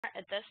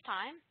at this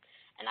time,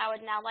 and I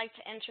would now like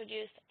to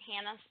introduce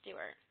Hannah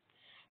Stewart.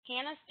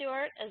 Hannah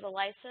Stewart is a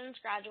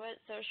licensed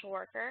graduate social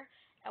worker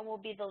and will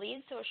be the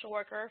lead social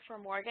worker for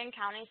Morgan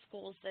County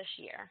Schools this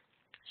year.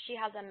 She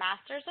has a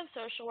Master's of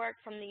Social Work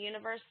from the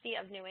University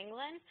of New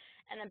England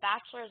and a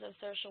Bachelor's of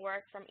Social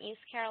Work from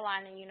East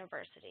Carolina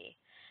University.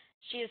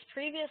 She has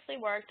previously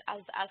worked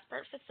as the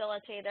SBIRT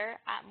facilitator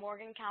at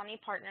Morgan County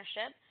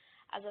Partnership,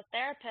 as a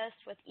therapist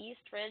with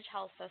East Ridge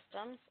Health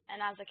Systems, and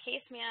as a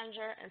case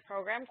manager and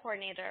program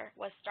coordinator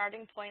with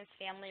Starting Point's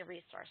Family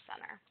Resource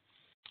Center.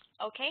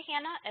 Okay,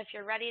 Hannah, if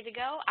you're ready to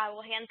go, I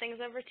will hand things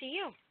over to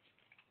you.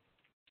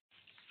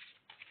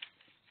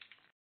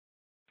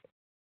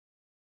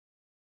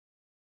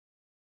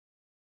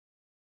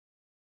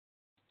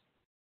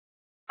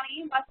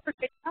 West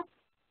Virginia,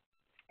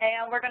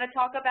 and we're going to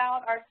talk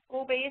about our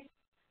school-based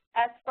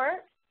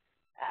SBIRT.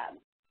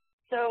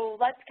 So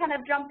let's kind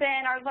of jump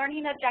in. Our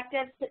learning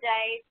objectives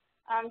today,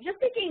 just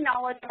taking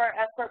knowledge of our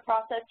SBIRT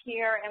process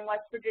here in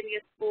West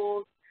Virginia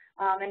schools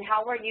and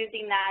how we're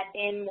using that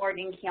in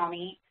Morgan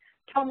County.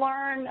 To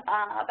learn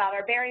about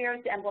our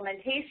barriers to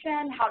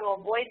implementation, how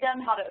to avoid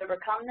them, how to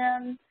overcome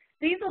them.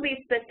 These will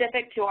be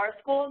specific to our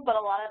schools, but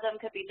a lot of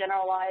them could be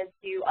generalized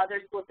to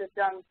other school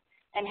systems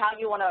and how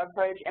you want to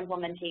approach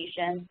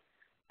implementation.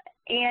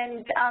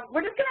 And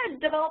we're just going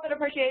to develop an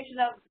appreciation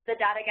of the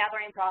data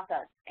gathering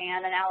process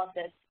and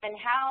analysis and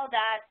how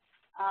that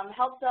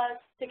helps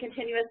us to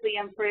continuously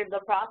improve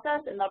the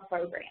process and the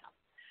program.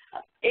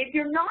 If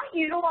you're not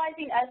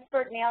utilizing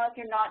SBIRT now, if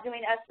you're not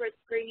doing SBIRT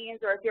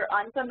screenings, or if you're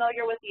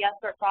unfamiliar with the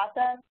SBIRT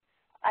process,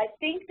 I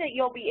think that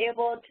you'll be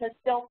able to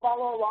still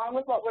follow along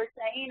with what we're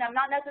saying. I'm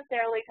not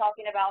necessarily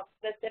talking about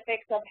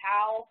specifics of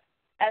how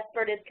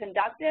SBIRT is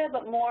conducted,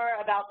 but more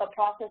about the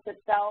process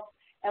itself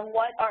and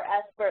what our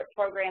SBIRT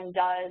program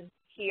does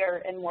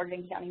here in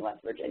Morgan County, West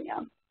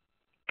Virginia.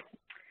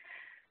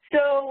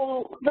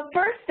 So the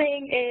first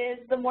thing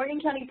is the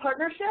Morgan County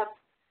Partnership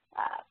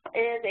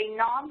is a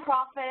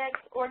nonprofit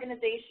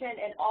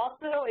organization and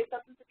also a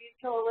substance abuse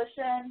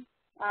coalition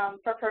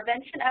for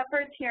prevention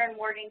efforts here in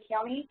Morgan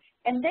County,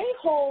 and they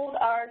hold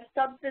our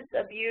substance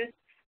abuse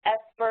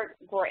SBIRT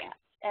grant.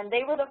 And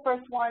they were the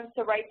first ones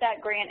to write that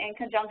grant in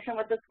conjunction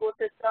with the school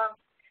system.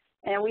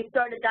 And we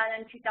started that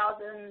in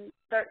 2013,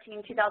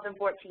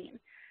 2014.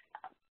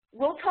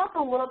 We'll talk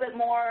a little bit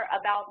more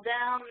about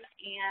them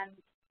and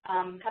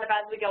kind of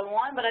as we go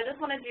on, but I just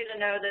wanted you to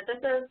know that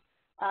this is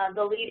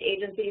the lead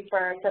agency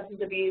for substance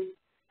abuse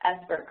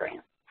SBIRT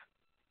grants.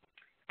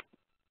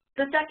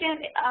 The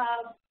second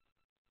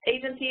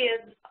agency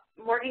is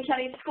Morgan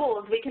County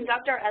Schools. We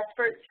conduct our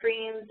SBIRT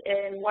screens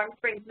in Warm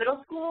Springs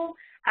Middle School,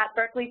 at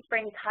Berkeley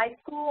Springs High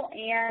School,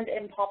 and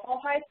in Paw Paw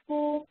High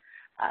School.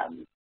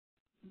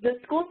 The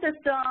school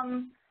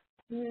system,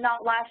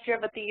 not last year,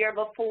 but the year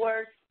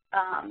before,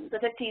 the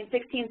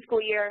 15-16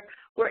 school year,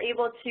 were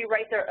able to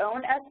write their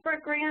own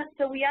SBIRT grant.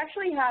 So we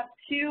actually have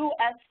two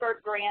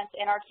SBIRT grants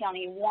in our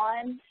county.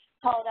 One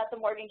called at the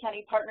Morgan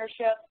County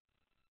Partnership,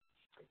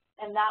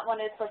 and that one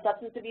is for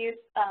substance abuse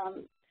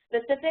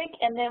specific.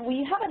 And then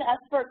we have an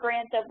SBIRT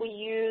grant that we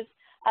use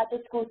at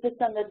the school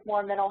system that's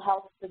more mental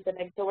health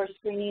specific. So we're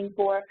screening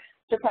for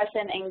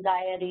depression,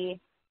 anxiety,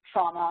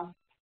 trauma.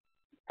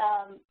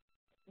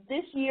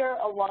 This year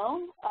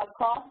alone,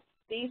 across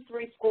these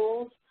three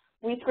schools,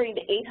 we screened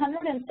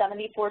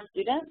 874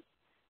 students,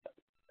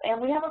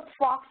 and we have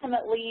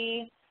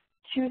approximately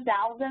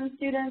 2,000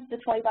 students to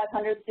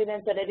 2,500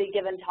 students at any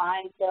given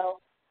time. So,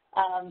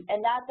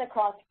 and that's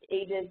across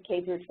ages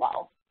K through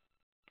 12.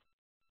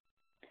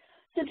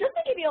 So just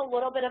to give you a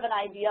little bit of an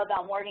idea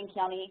about Morgan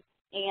County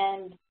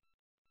and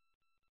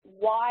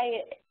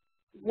why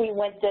we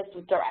went this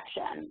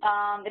direction.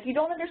 If you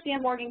don't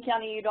understand Morgan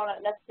County, you don't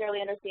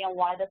necessarily understand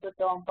why this is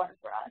so important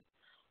for us.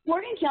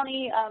 Morgan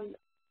County,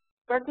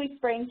 Berkeley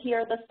Springs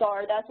here, the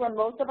star, that's where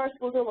most of our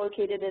schools are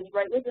located, is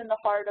right within the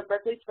heart of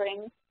Berkeley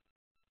Springs.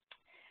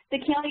 The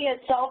county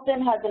itself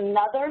then has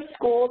another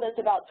school that's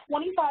about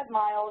 25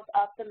 miles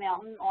up the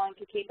mountain on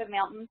Kakapa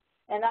Mountain,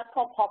 and that's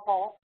called Paw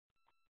Paw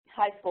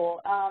High School.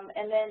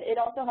 And then it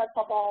also has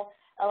Paw Paw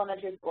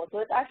Elementary School. So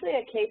it's actually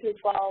a K through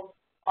 12,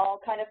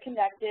 all kind of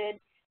connected.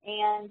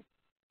 And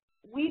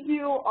we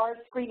do our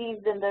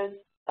screenings in those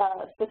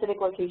specific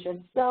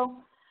locations. So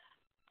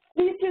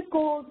these two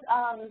schools,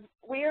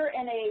 we're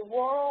in a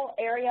rural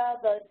area.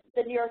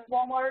 The nearest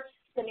Walmart,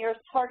 the nearest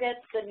Target,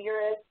 the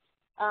nearest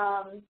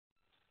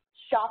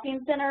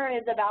shopping center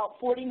is about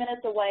 40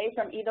 minutes away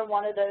from either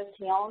one of those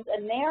towns,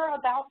 and they're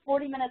about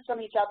 40 minutes from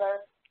each other,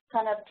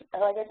 kind of,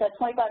 like I said,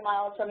 25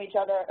 miles from each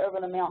other over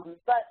the mountains.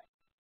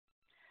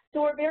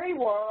 So we're very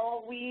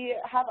rural. We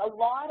have a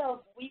lot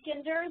of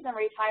weekenders and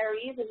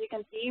retirees. As you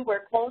can see,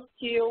 we're close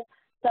to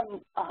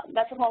some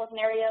metropolitan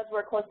areas.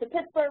 We're close to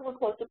Pittsburgh. We're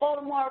close to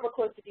Baltimore. We're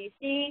close to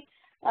D.C.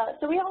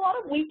 So we have a lot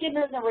of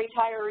weekenders and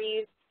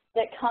retirees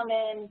that come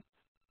in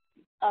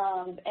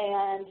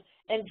and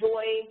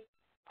enjoy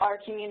our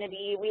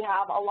community. We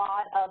have a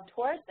lot of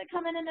tourists that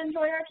come in and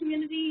enjoy our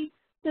community.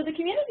 So the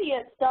community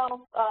itself,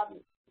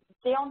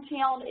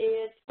 downtown,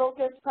 is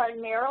focused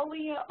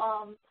primarily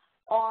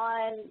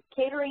on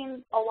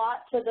catering a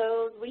lot to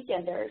those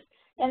weekenders.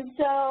 And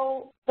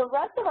so the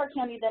rest of our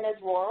county then is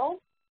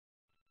rural.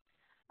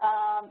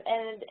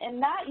 And in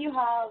that you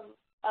have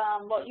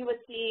what you would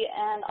see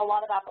in a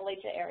lot of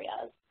Appalachia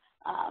areas.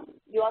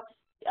 You have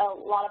a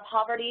lot of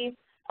poverty,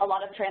 a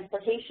lot of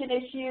transportation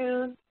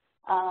issues,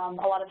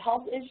 a lot of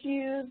health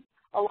issues,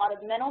 a lot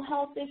of mental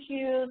health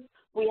issues.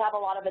 We have a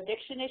lot of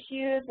addiction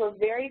issues. We're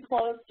very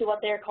close to what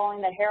they're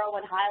calling the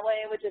heroin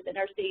highway, which is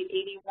Interstate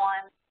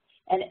 81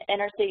 and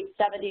Interstate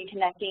 70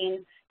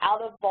 connecting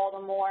out of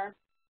Baltimore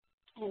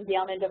and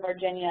down into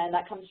Virginia, and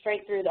that comes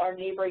straight through our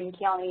neighboring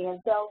county.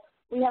 And so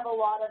we have a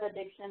lot of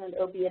addiction and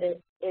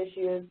opiate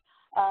issues,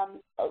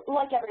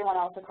 like everyone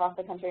else across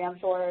the country, I'm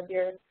sure. If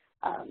you're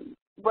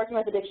working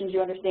with addictions,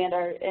 you understand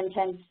our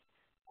intense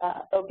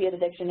opiate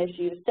addiction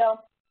issues.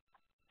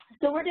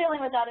 So we're dealing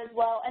with that as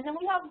well. And then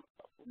we have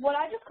what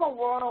I just call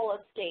rural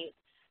estates.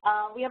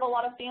 We have a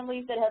lot of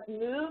families that have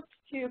moved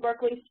to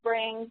Berkeley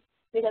Springs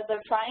because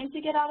they're trying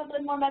to get out of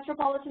the more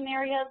metropolitan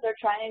areas. They're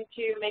trying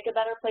to make a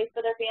better place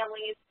for their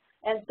families.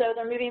 And so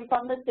they're moving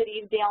from the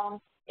cities down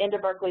into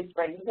Berkeley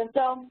Springs. And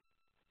so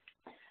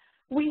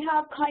we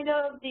have kind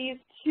of these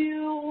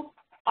two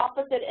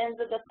opposite ends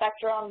of the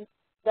spectrum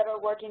that are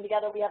working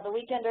together. We have the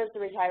weekenders, the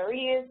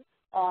retirees,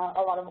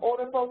 a lot of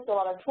older folks, a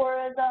lot of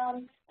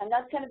tourism, and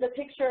that's kind of the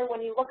picture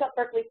when you look up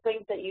Berkeley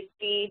Springs that you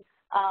see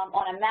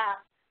on a map.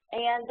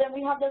 And then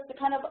we have this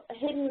kind of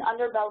hidden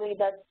underbelly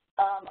that's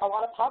a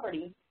lot of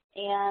poverty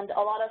and a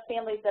lot of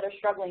families that are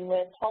struggling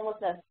with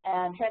homelessness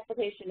and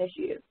transportation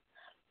issues.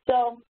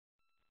 So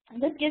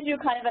this gives you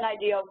kind of an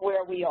idea of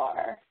where we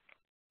are.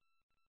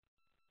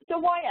 So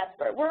why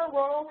SBIRT? We're a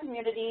rural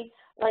community,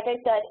 like I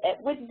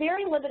said, with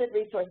very limited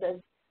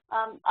resources.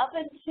 Up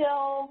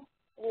until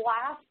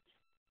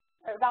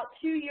about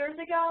 2 years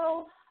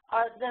ago,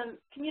 the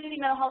community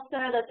mental health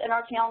center that's in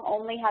our town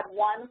only had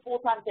one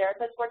full-time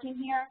therapist working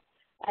here,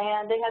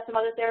 and they had some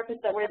other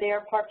therapists that were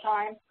there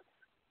part-time.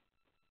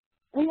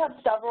 We have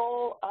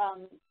several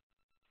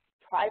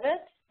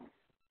private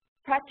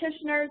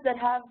practitioners that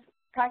have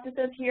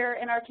practices here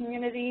in our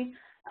community.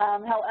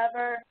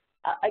 However,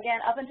 again,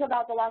 up until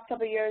about the last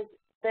couple of years,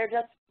 there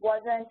just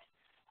wasn't,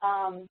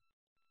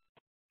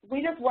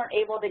 we just weren't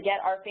able to get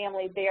our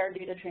families there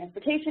due to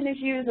transportation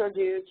issues or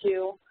due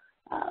to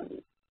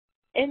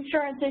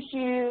insurance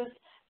issues.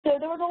 So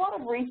there was a lot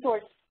of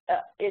resource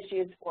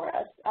issues for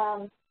us.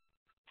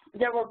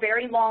 There were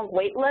very long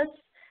wait lists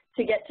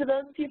to get to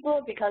those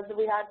people because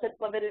we had such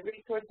limited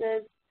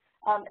resources.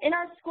 In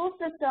our school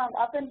system,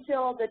 up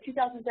until the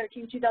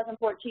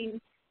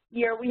 2013-2014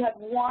 year, we had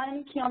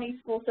one county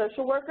school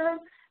social worker,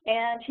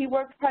 and he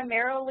worked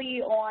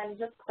primarily on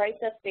just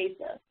crisis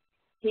basis.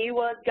 He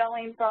was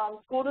going from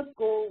school to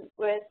school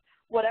with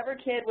whatever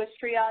kid was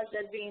triaged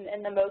as being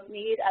in the most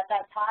need at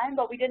that time,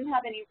 but we didn't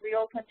have any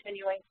real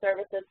continuing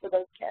services for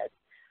those kids.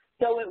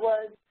 So it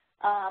was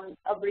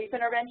a brief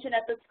intervention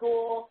at the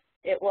school.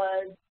 It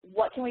was,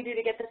 what can we do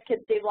to get this kid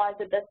stabilized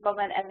at this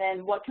moment, and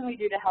then what can we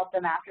do to help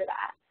them after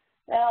that?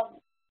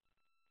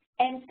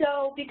 And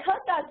so because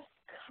that's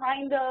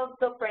kind of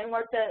the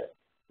framework that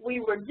we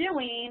were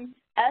doing,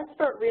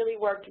 SBIRT really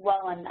worked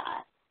well in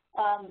that.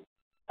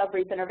 A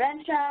brief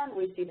intervention,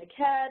 we see the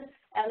kid,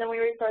 and then we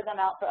refer them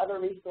out for other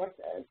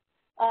resources.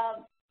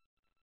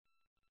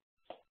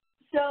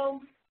 So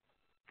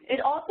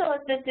it also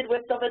assisted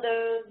with some of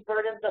those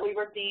burdens that we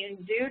were seeing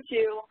due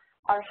to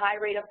our high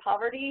rate of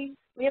poverty.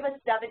 We have a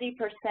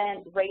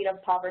 70% rate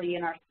of poverty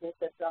in our school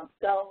system.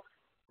 So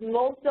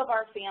most of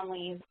our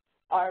families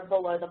are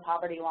below the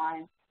poverty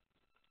line.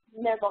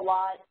 There's a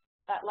lot,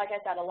 like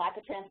I said, a lack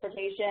of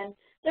transportation.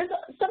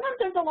 Sometimes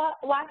there's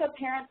a lack of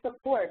parent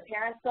support.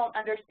 Parents don't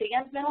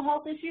understand mental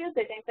health issues.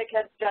 They think the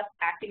kid's just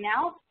acting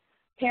out.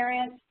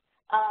 Parents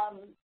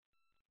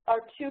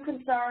are too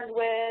concerned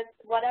with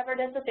whatever it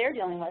is that they're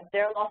dealing with,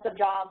 their loss of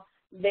job,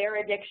 their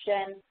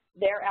addiction,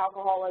 their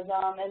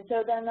alcoholism, and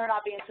so then they're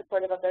not being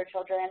supportive of their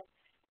children.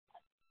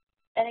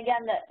 And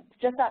again,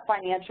 just that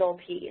financial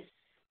piece.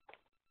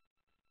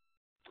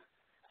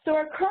 So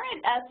our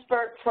current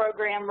SBIRT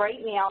program right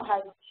now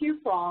has two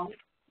prongs.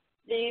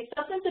 The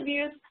substance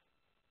abuse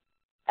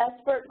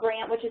SBIRT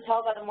grant, which is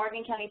held by the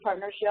Morgan County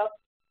Partnership,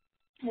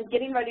 is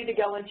getting ready to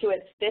go into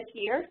its 5th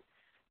year.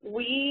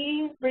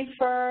 We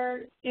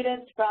refer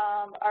students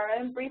from our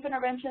own brief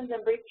interventions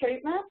and brief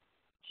treatment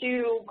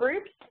to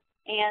groups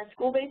and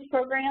school-based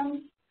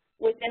programs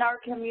within our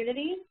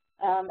community.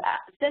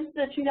 Since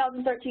the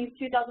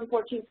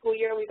 2013-2014 school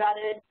year, we've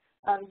added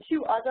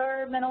 2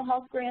 other mental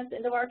health grants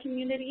into our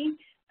community,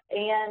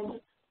 and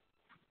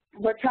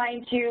we're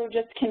trying to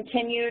just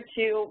continue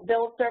to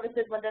build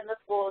services within the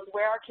schools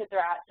where our kids are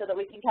at so that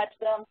we can catch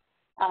them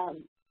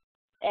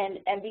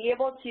and be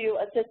able to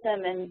assist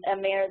them in a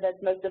manner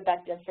that's most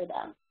effective for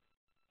them.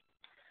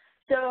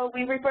 So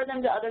we refer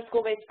them to other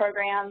school-based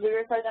programs. We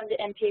refer them to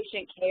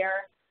inpatient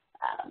care.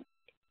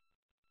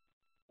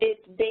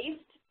 It's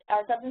based,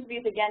 our substance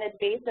abuse, again, is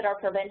based at our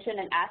prevention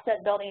and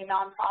asset building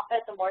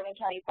nonprofit, the Morgan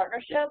County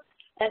Partnership.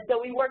 And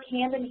so we work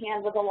hand in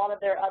hand with a lot of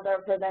their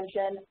other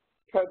prevention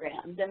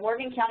programs. In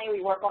Morgan County,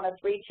 we work on a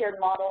 3-tiered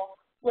model,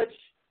 which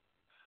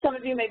some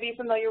of you may be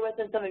familiar with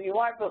and some of you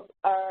aren't, but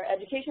our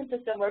education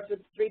system works with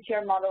a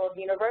 3-tiered model of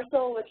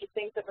universal, which is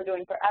things that we're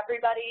doing for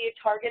everybody,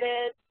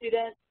 targeted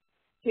students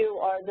who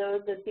are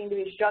those that seem to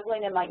be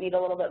struggling and might need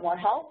a little bit more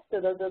help. So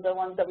those are the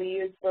ones that we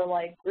use for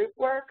like group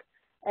work,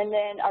 and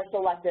then our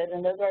selected,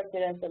 and those are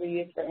students that we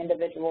use for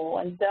individual.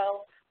 And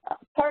so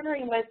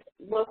partnering with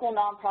local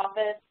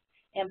nonprofits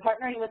and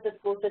partnering with the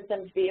school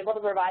system to be able to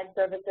provide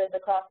services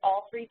across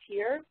all 3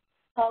 tiers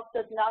helps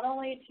us not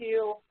only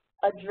to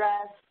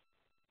address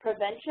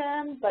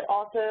prevention, but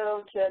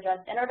also to address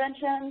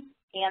intervention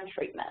and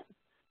treatment.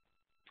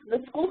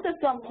 The school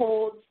system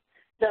holds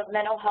the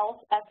mental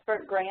health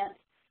expert grant,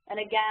 and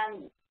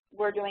again,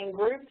 we're doing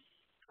groups,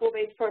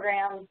 school-based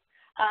programs.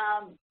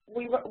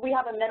 We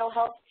have a mental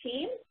health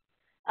team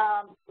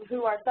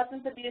who our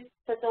substance abuse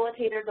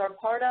facilitators are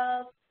part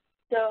of.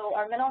 So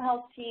our mental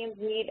health teams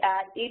meet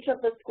at each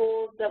of the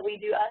schools that we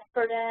do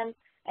SBIRT in,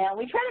 and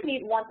we try to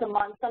meet once a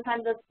month.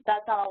 Sometimes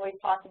that's not always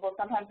possible.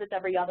 Sometimes it's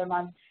every other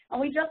month. And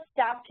we just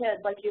staff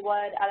kids like you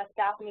would at a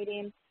staff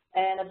meeting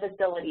in a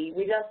facility.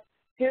 We just,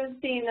 who's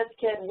seeing this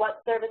kid,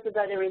 what services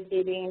are they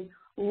receiving,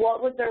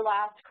 what was their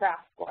last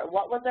craft score,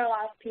 what was their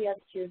last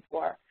PS2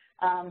 score,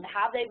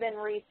 have they been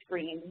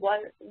rescreened,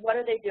 what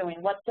are they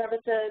doing, what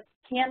services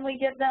can we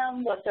give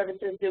them, what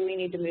services do we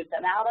need to move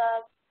them out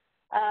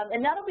of.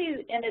 And that'll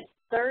be in its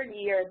 3rd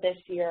year this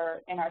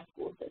year in our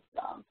school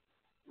system.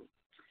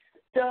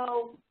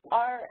 So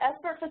our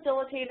SBIRT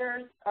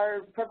facilitators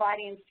are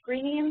providing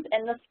screenings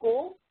in the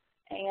school,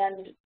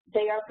 and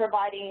they are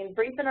providing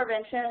brief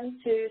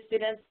interventions to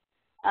students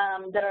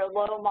that are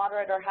low,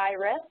 moderate, or high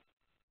risk.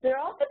 They're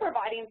also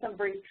providing some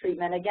brief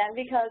treatment, again,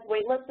 because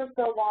wait lists are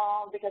so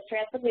long, because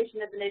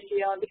transportation is an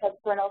issue, and because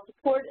parental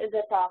support is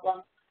a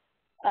problem.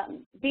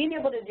 Being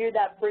able to do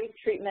that brief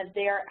treatment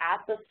there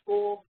at the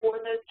school for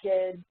those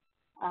kids,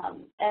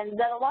 and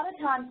that a lot of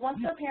times once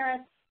their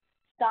parents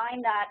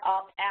sign that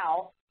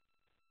opt-out,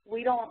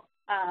 we don't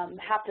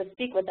have to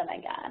speak with them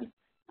again.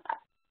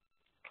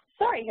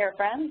 Sorry here,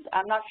 friends.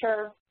 I'm not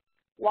sure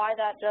why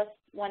that just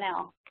went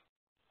out.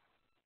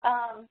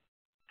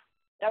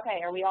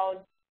 Okay, are we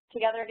all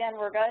together again?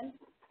 We're good?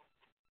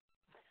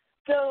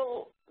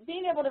 So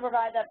being able to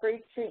provide that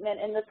brief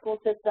treatment in the school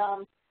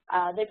system,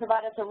 they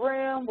provide us a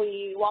room,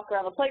 we walk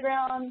around the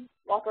playground,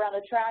 walk around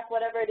the track,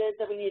 whatever it is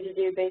that we need to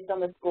do based on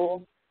the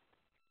school.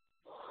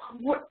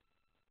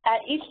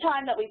 At each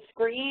time that we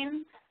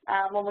screen,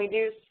 when we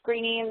do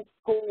screening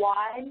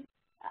school-wide,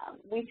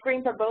 we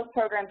screen for both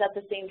programs at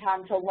the same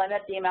time to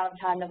limit the amount of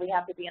time that we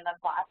have to be in the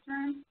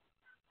classroom.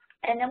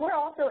 And then we're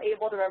also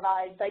able to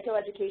provide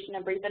psychoeducation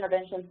and brief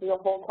interventions to the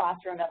whole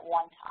classroom at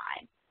one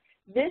time.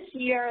 This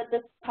year,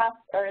 this past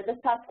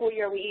school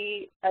year,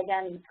 we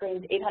again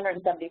screened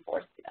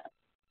 874 students.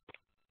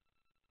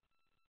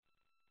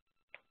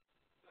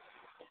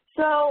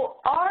 So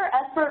our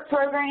SBIRT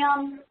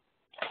program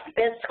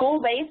is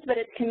school-based, but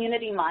it's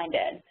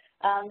community-minded.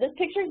 This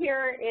picture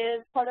here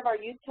is part of our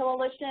youth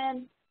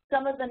coalition.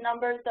 Some of the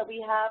numbers that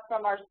we have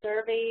from our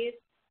surveys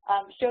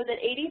show that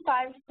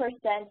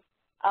 85%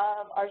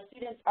 of our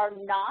students are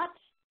not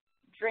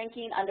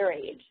drinking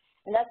underage.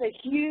 And that's a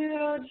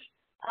huge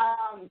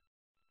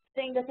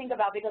thing to think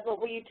about, because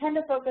what we tend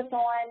to focus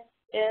on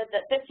is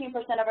that 15%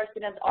 of our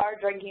students are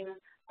drinking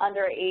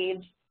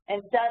underage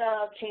instead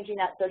of changing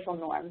that social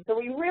norm. So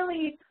we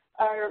really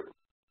are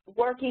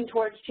working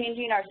towards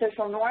changing our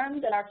social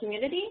norms in our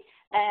community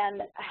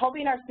and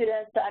helping our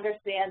students to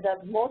understand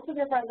that most of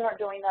their friends aren't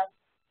doing this,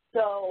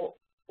 so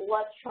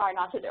let's try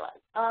not to do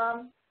it.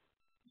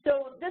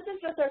 So this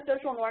is just our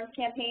social norms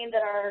campaign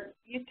that our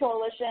youth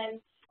coalition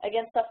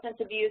against substance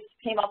abuse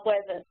came up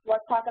with.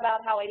 Let's talk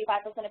about how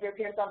 85% of your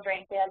peers don't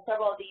drink. They had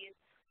several of these.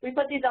 We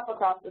put these up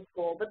across the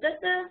school. But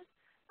this is,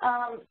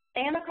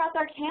 and across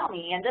our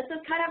county, and this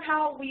is kind of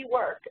how we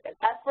work.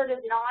 SBIRT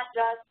is not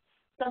just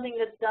something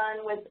that's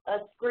done with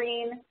a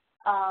screen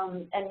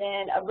and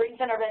then a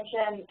brief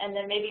intervention and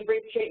then maybe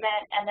brief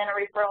treatment and then a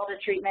referral to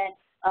treatment.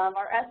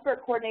 Our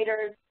SBIRT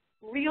coordinators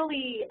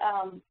really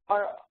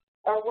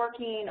are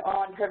working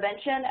on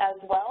prevention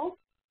as well,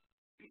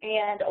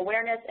 and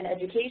awareness and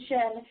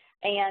education,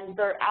 and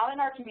they're out in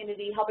our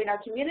community helping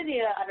our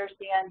community to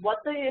understand what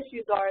the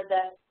issues are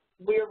that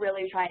we're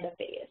really trying to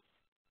face.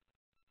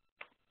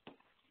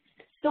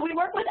 So we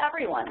work with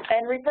everyone,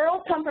 and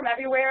referrals come from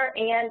everywhere,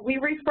 and we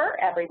refer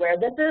everywhere.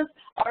 This is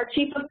our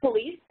chief of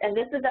police, and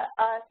this is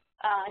us,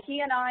 he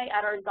and I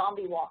at our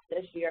zombie walk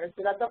this year.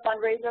 So that's a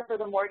fundraiser for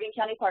the Morgan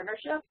County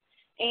Partnership,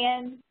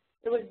 and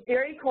it was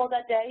very cold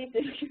that day, so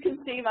you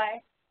can see my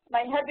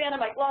headband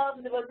and my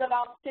gloves. It was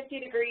about 50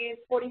 degrees,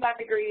 45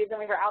 degrees, and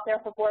we were out there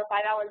for 4 or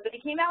 5 hours. But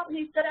he came out and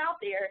he stood out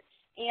there,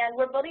 and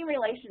we're building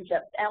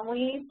relationships. And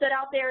we stood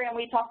out there and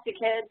we talked to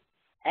kids,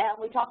 and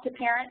we talked to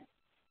parents,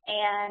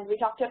 and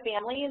we talked to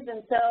families.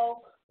 And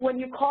so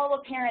when you call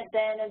a parent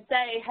then and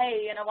say,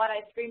 hey, you know what,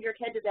 I screened your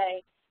kid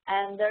today,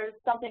 and there's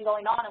something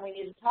going on and we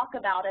need to talk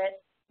about it,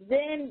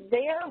 then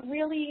they're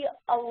really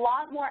a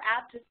lot more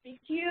apt to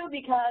speak to you,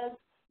 because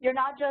you're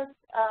not just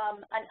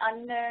an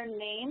unknown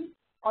name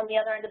on the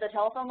other end of the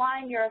telephone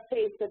line. You're a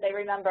face that they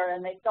remember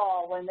and they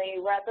saw when they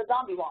were at the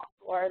zombie walk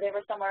or they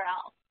were somewhere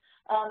else.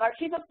 Our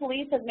chief of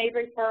police has made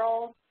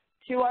referrals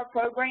to our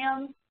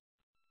programs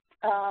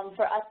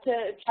for us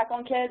to check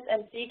on kids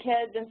and see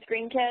kids and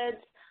screen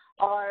kids.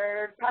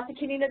 Our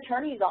prosecuting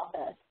attorney's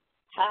office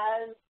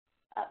has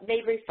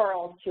made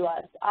referrals to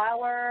us.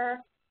 Our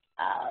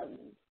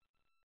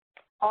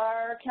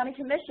county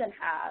commission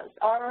has.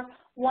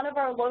 One of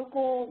our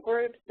local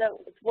groups that's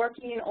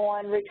working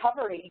on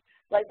recovery,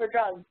 like for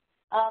drugs,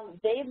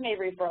 they've made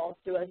referrals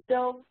to us.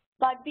 So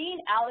by being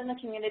out in the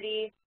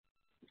community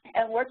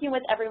and working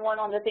with everyone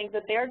on the things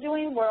that they're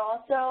doing, we're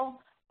also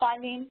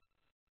finding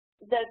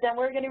that then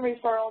we're getting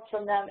referrals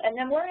from them, and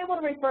then we're able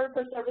to refer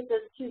for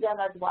services to them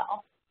as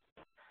well.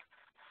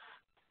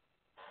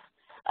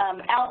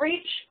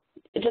 Outreach,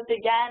 just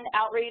again,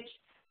 outreach.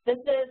 This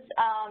is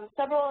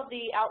several of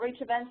the outreach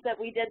events that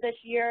we did this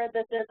year.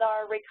 This is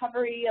our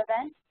recovery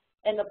event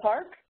in the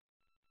park.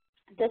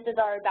 This is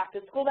our back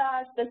to school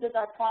bash. This is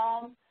our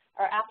prom,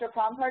 our after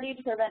prom party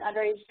to prevent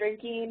underage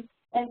drinking.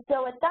 And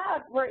so with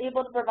that, we're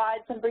able to provide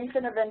some brief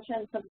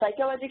interventions, some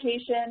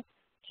psychoeducation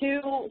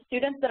to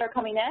students that are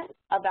coming in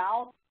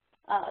about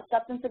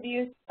substance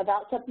abuse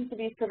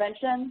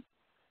prevention.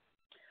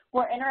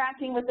 We're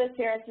interacting with those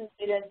parents and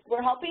students.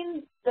 We're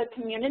helping the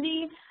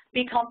community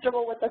be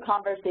comfortable with the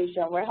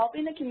conversation. We're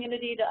helping the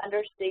community to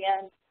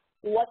understand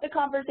what the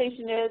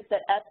conversation is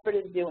that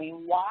SBIRT is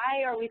doing.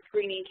 Why are we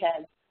screening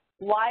kids?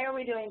 Why are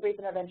we doing brief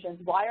interventions?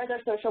 Why are there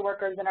social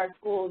workers in our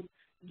schools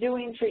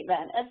doing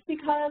treatment? It's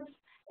because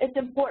it's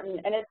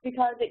important, and it's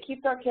because it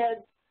keeps our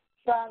kids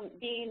from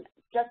being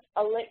just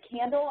a lit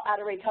candle at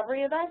a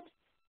recovery event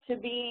to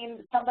being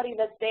somebody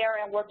that's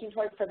there and working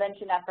towards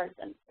prevention efforts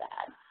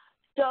instead.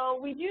 So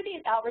we do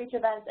these outreach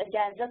events,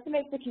 again, just to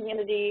make the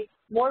community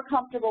more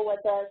comfortable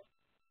with us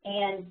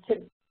and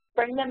to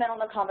bring them in on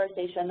the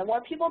conversation. The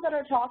more people that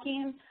are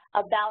talking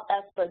about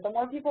SBIRT, the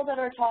more people that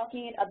are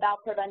talking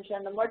about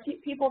prevention, the more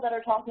people that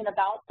are talking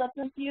about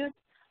substance use,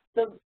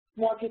 the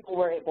more people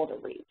we're able to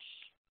reach.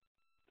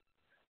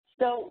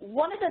 So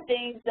one of the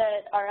things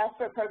that our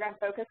SBIRT program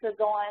focuses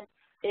on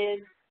is,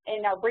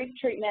 in our brief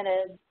treatment,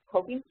 is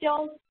coping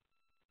skills.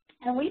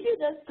 And we do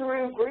this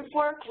through group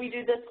work, we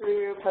do this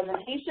through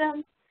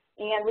presentations,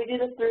 and we do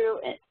this through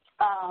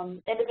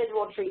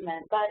individual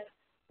treatment. But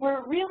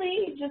we're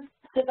really just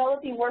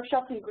developing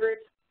workshops and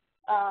groups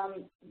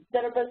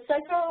that are both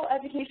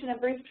psychoeducation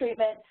and brief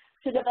treatment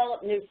to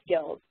develop new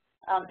skills.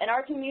 In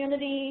our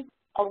community,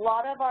 a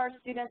lot of our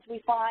students, we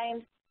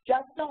find,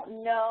 just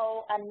don't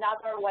know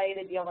another way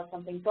to deal with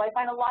something. So I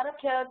find a lot of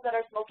kids that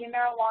are smoking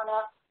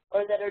marijuana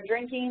or that are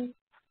drinking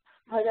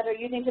or that are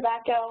using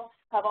tobacco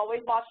have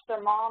always watched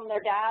their mom,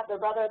 their dad, their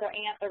brother, their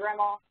aunt, their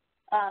grandma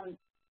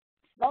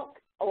smoke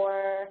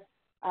or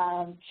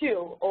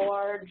chew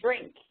or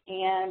drink.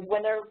 And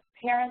when their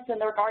parents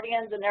and their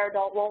guardians and their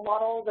adult role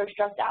models are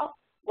stressed out,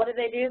 what do?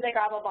 They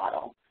grab a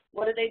bottle.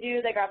 What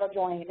do? They grab a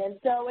joint. And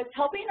so it's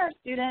helping our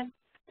students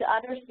to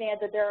understand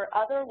that there are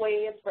other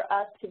ways for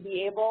us to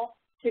be able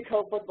to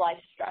cope with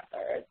life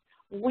stressors.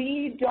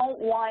 We don't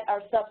want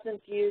our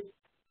substance use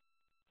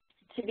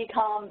to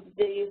become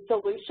the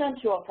solution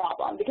to a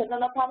problem, because then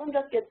the problem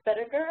just gets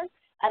bigger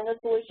and the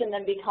solution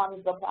then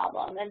becomes the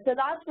problem. And so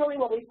that's really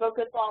what we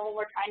focus on when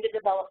we're trying to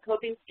develop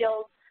coping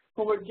skills,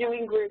 when we're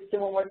doing groups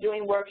and when we're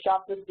doing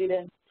workshops with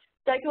students.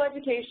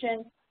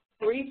 Psychoeducation,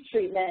 brief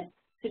treatment,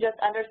 to just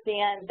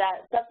understand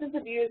that substance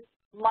abuse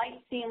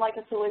might seem like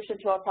a solution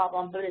to a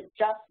problem, but it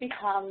just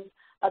becomes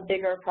a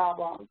bigger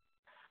problem.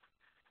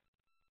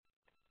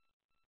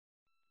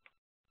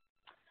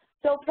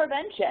 So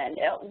prevention,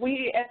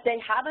 if they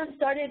haven't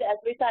started, as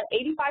we said,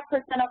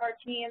 85% of our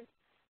teens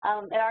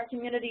in our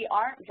community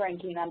aren't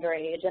drinking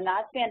underage, and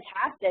that's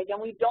fantastic, and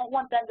we don't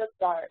want them to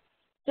start.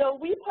 So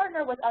we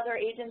partner with other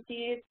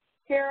agencies.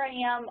 Here I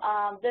am,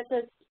 this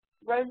is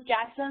Rose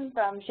Jackson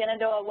from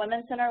Shenandoah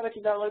Women's Center, which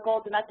is our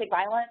local domestic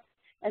violence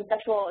and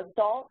sexual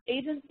assault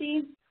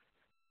agency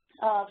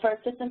for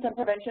assistance and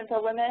prevention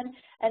for women.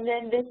 And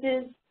then this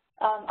is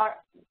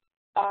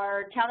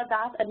our Town of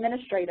Bath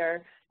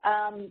administrator,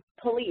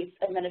 police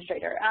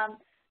administrator.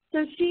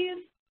 So she's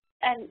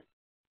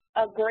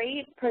a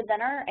great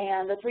presenter,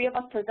 and the three of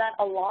us present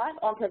a lot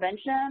on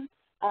prevention,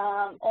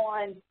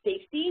 on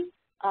safety.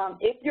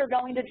 If you're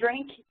going to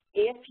drink,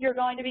 if you're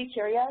going to be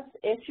curious,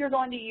 if you're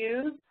going to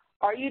use,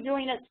 are you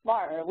doing it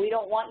smarter? We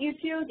don't want you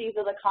to. These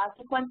are the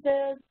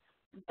consequences.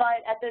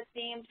 But at the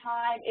same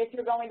time, if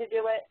you're going to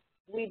do it,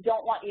 we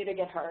don't want you to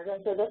get hurt.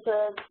 And so this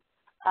is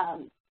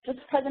just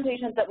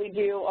presentations that we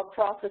do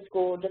across the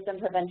school just in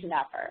prevention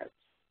efforts.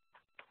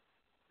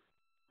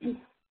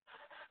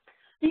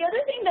 The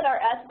other thing that our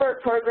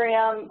SBIRT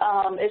program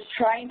is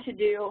trying to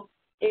do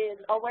is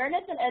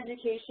awareness and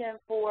education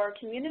for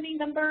community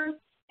members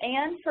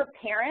and for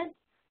parents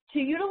to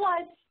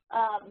utilize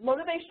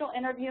motivational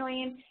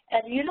interviewing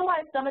and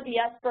utilize some of the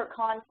SBIRT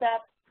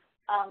concepts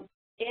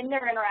in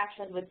their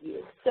interactions with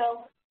youth.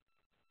 So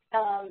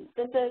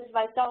this is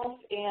myself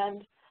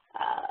and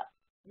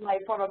my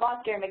former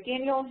boss, Gary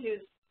McDaniel,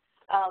 who's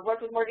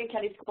worked with Morgan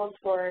County Schools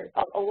for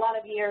a lot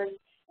of years,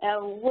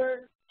 and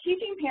we're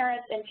teaching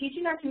parents and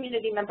teaching our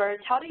community members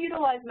how to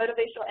utilize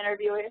motivational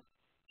interviewers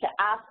to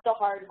ask the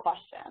hard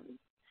questions,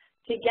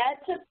 to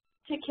get to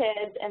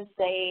kids and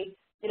say,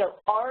 you know,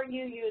 are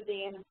you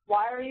using,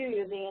 why are you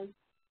using,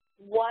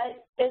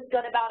 what is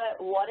good about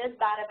it, what is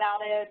bad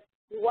about it,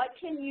 what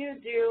can you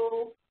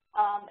do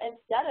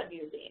instead of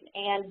using,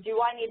 and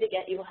do I need to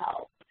get you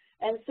help?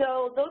 And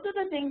so those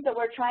are the things that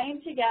we're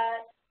trying to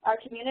get our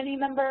community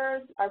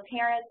members, our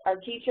parents, our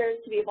teachers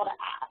to be able to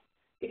ask.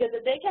 Because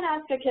if they can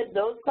ask a kid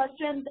those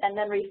questions and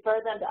then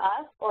refer them to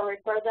us or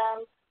refer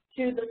them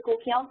to the school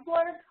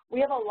counselor,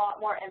 we have a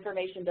lot more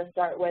information to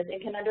start with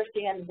and can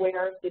understand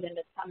where a student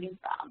is coming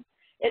from.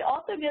 It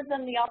also gives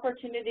them the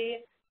opportunity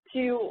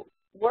to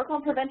work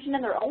on prevention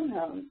in their own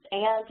homes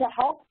and to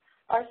help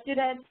our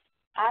students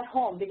at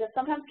home, because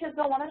sometimes kids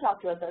don't want to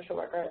talk to a social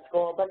worker at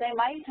school, but they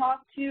might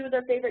talk to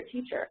their favorite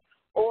teacher,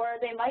 or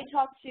they might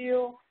talk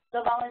to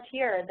the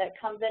volunteer that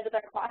comes into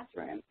their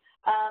classroom.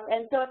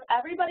 And so if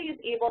everybody is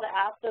able to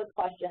ask those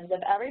questions,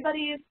 if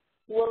everybody is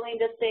willing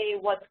to say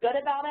what's good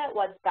about it,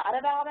 what's bad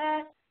about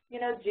it, you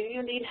know, do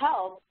you need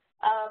help,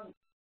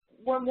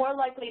 we're more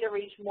likely to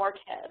reach more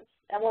kids,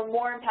 and we're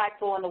more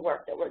impactful in the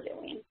work that we're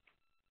doing.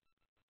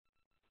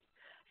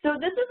 So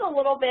this is a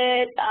little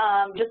bit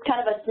just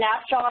kind of a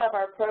snapshot of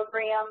our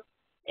program.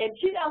 In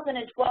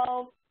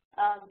 2012,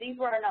 these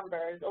were our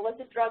numbers: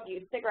 illicit drug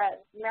use,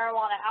 cigarettes,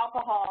 marijuana,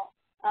 alcohol.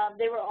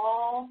 They were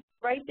all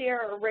right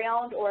there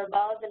around or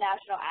above the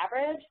national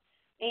average.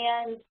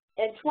 And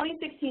in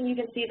 2016, you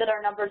can see that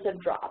our numbers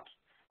have dropped.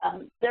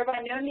 They're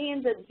by no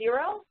means at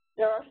zero.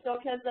 There are still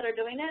kids that are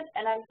doing it,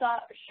 and I'm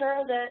not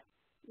sure that,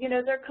 you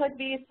know, there could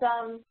be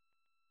some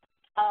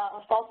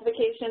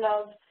falsification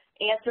of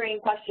answering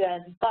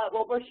questions, but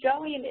what we're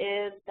showing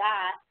is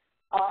that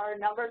our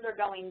numbers are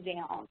going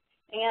down.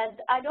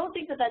 And I don't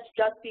think that that's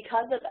just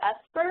because of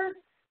SBIRT,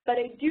 but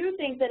I do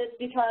think that it's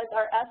because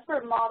our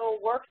SBIRT model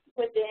works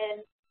within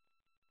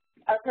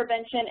our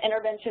prevention,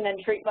 intervention,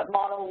 and treatment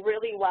model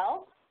really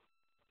well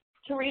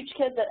to reach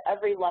kids at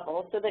every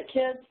level, so that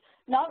kids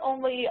not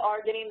only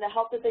are getting the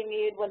help that they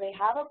need when they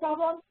have a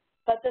problem,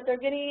 but that they're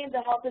getting the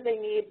help that they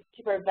need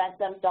to prevent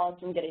themselves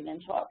from getting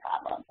into a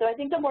problem. So I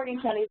think that Morgan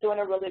County is doing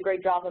a really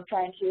great job of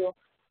trying to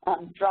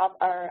drop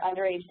our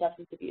underage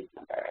substance abuse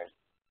numbers.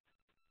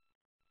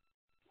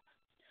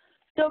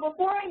 So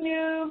before I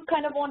move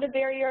kind of on to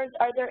barriers,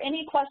 are there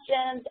any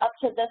questions up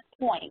to this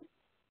point?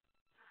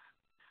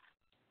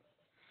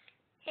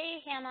 Hey,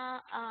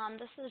 Hannah,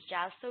 this is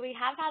Jess. So we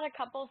have had a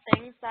couple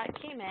things that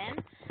came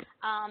in.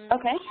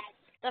 Okay.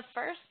 The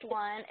first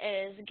one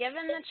is,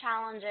 given the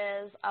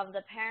challenges of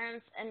the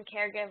parents and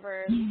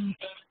caregivers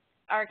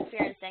are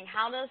experiencing,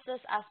 how does this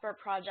SBIRT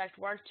project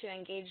work to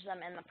engage them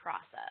in the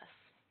process?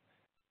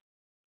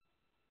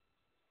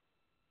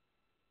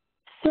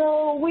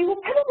 So we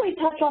will probably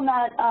touch on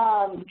that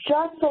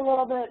just a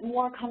little bit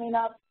more coming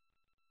up.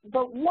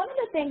 But one of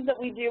the things that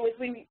we do is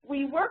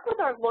we work with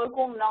our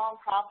local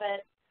nonprofit,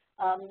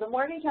 the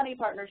Morgan County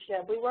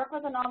Partnership. We work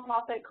with a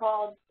nonprofit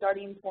called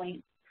Starting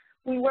Point.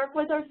 We work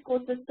with our school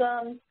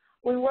systems.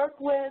 We work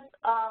with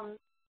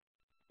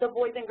the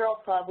Boys and Girls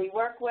Club. We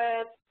work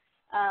with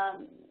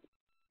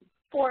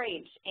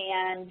 4-H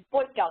and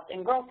Boy Scouts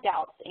and Girl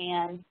Scouts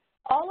and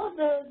all of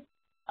the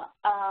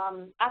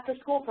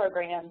after-school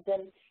programs.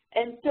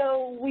 And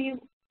so we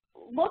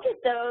look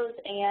at those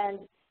and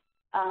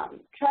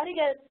try to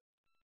get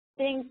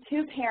things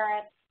to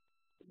parents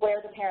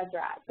where the parents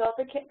are at. So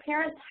if the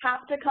parents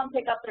have to come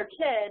pick up their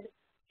kid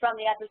from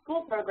the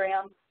after-school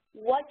program,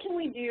 what can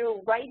we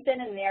do right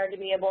then and there to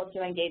be able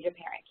to engage a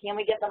parent? Can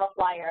we get them a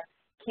flyer?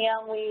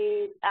 Can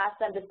we ask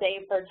them to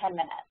stay for 10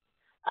 minutes?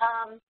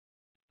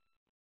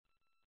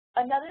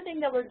 Another thing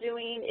that we're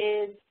doing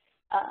is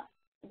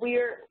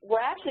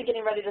we're actually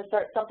getting ready to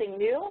start something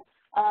new.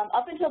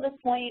 Up until this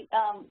point,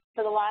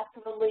 for the last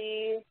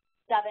probably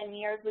 7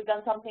 years, we've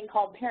done something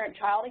called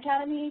Parent-Child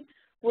Academy,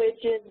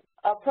 which is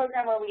a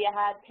program where we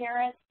had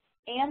parents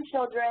and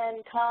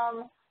children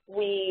come.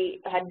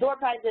 We had door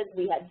prizes,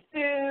 we had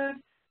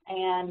food,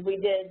 and we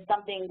did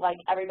something like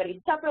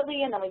everybody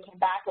separately, and then we came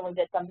back and we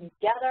did something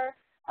together.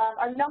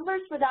 Our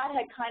numbers for that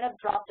had kind of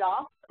dropped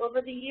off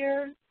over the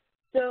years,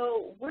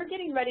 so we're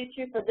getting ready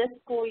to, for this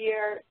school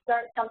year,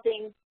 start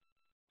something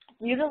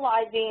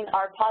utilizing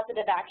our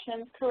positive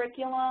actions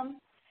curriculum,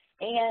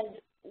 and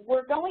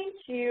we're going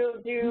to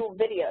do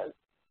videos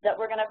that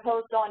we're going to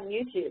post on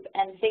YouTube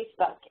and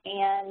Facebook,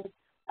 and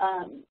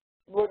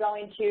we're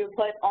going to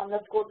put on the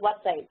school's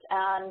websites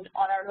and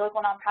on our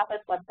local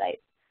nonprofits websites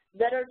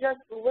that are just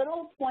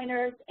little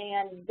pointers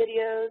and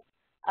videos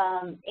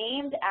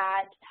aimed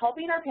at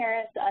helping our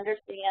parents to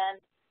understand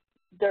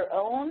their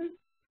own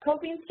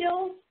coping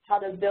skills, how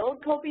to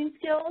build coping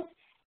skills,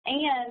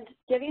 and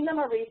giving them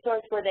a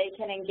resource where they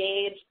can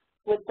engage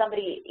with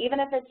somebody, even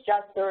if it's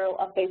just through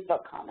a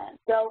Facebook comment.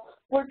 So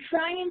we're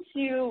trying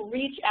to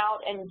reach out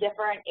in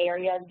different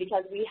areas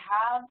because we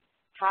have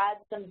had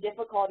some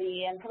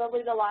difficulty in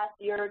probably the last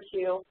year or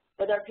two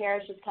with our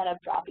parents just kind of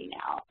dropping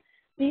out.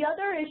 The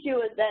other issue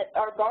is that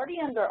our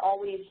guardians are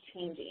always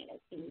changing,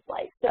 it seems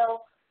like.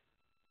 So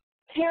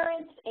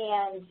parents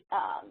and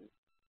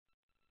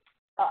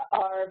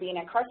are being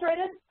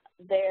incarcerated.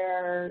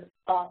 They're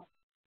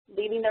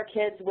leaving their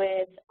kids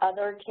with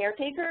other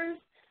caretakers.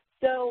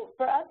 So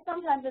for us,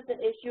 sometimes it's an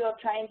issue of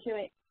trying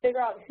to figure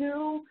out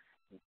who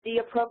the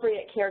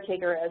appropriate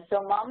caretaker is.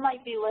 So mom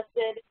might be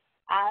listed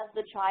as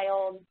the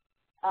child's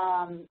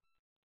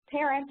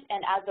parent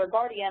and as their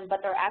guardian,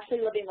 but they're actually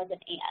living with an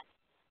aunt.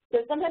 So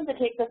sometimes it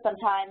takes us some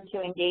time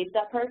to engage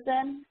that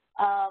person.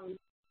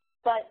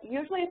 But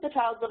usually if the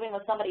child's living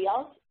with somebody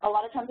else, a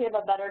lot of times we have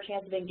a better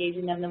chance of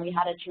engaging them than we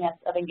had a chance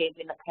of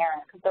engaging the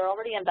parent, because they're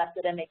already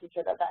invested in making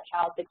sure that that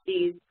child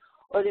succeeds,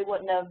 or they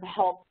wouldn't have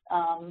helped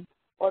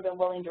or been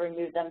willing to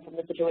remove them from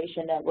the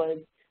situation that was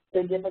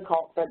so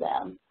difficult for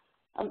them.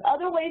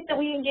 Other ways that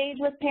we engage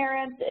with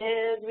parents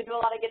is we do a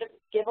lot of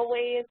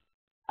giveaways.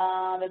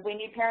 If we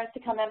need parents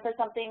to come in for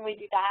something, we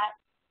do that.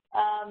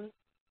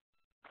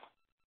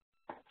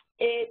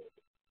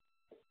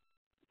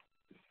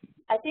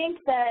 I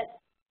think that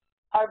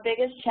our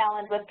biggest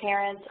challenge with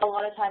parents a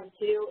lot of times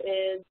too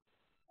is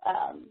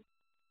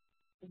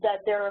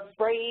that they're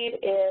afraid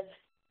if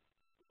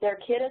their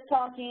kid is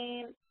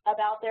talking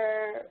about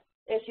their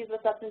issues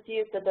with substance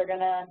use that they're going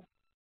to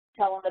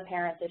tell them the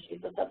parents'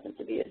 issues with substance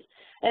abuse.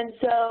 And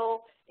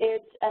so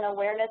it's an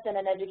awareness and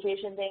an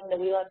education thing that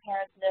we let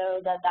parents know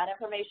that that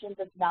information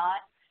does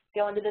not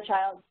go into the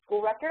child's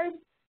school records,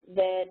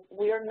 that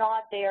we are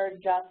not there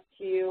just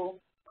to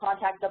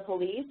contact the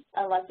police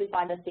unless we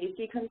find a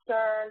safety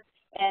concern,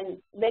 and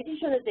making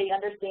sure that they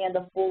understand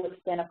the full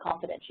extent of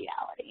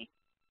confidentiality.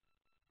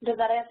 Does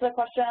that answer the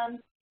question?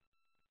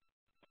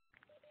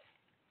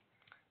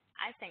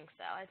 I think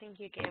so. I think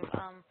you gave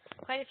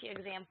quite a few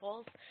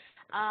examples.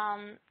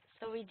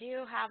 So we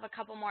do have a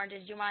couple more.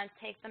 Did you want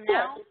to take them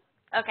now?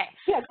 Sure. Okay.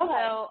 Yeah, go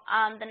ahead. So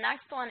the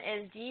next one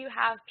is, do you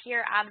have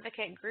peer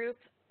advocate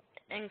groups,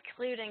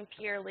 including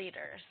peer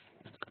leaders?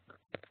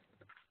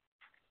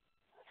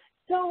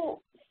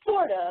 So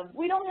sort of.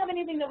 We don't have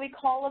anything that we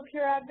call a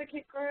peer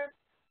advocate group.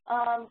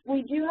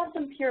 We do have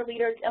some peer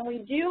leaders, and we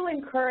do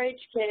encourage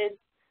kids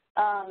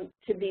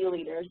to be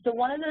leaders. So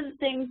one of the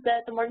things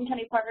that the Morgan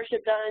County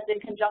Partnership does in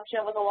conjunction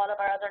with a lot of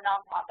our other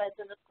nonprofits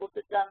in the school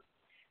system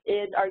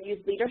is our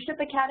Youth Leadership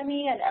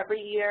Academy, and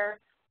every year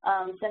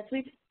since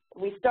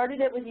we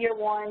started it with year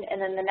one,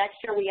 and then the next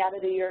year we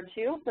added a year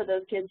two for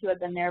those kids who have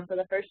been there for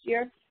the first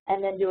year,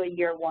 and then do a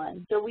year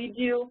one. So we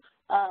do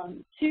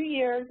 2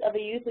 years of a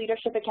Youth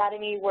Leadership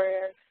Academy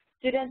where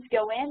students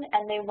go in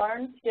and they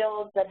learn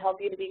skills that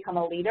help you to become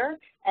a leader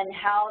and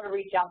how to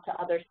reach out to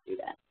other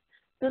students.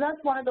 So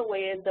that's one of the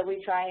ways that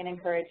we try and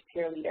encourage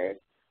peer leaders.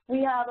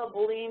 We have a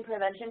bullying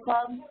prevention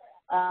club,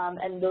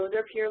 and those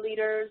are peer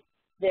leaders.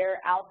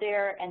 They're out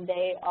there and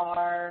they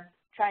are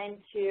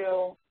trying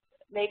to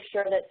make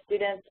sure that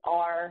students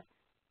are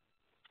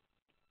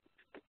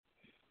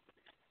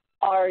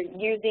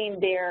using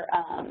their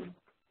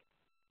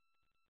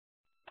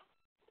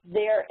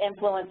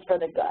influence for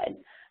the good.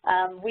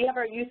 We have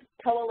our Youth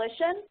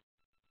Coalition,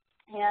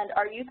 and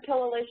our Youth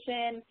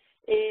Coalition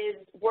is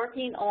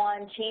working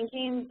on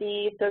changing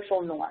the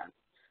social norms.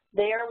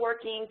 They are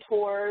working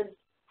towards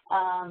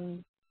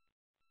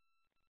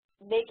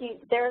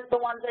they're the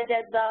ones that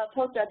did the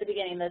poster at the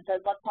beginning that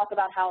says, let's talk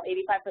about how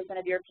 85%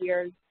 of your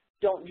peers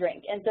don't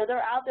drink. And so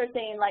they're out there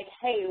saying, like,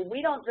 hey,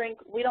 we don't drink,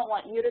 we don't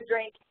want you to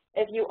drink.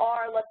 If you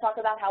are, let's talk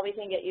about how we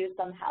can get you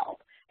some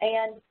help.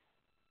 And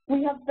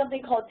we have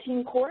something called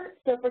teen court.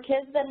 So for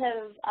kids that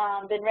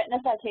have been written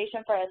a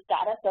citation for a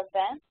status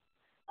offense,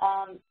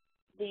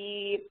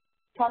 the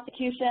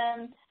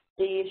prosecution,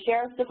 the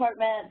sheriff's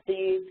department,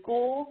 the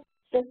school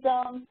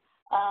system,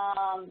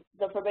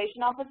 the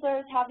probation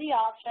officers have the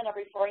option of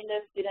referring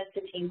those students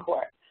to teen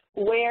court,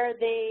 where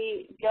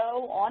they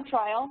go on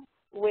trial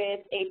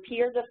with a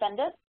peer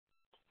defense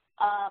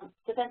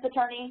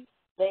attorney.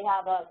 They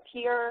have a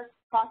peer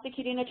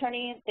prosecuting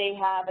attorney. They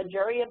have a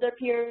jury of their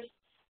peers.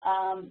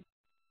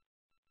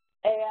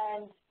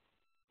 And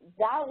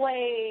that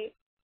way,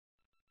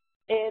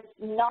 it's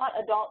not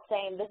adults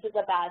saying this is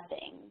a bad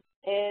thing.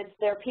 It's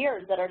their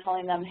peers that are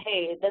telling them,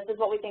 hey, this is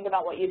what we think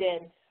about what you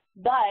did,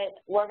 but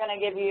we're going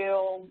to give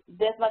you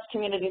this much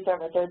community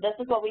service, or this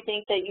is what we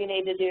think that you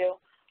need to do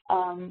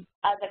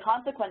as a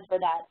consequence for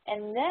that.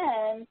 And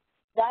then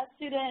that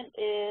student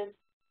is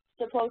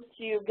supposed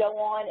to go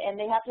on and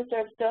they have to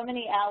serve so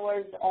many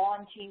hours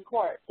on teen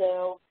court.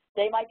 So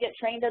they might get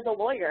trained as a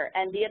lawyer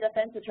and be a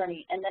defense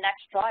attorney in the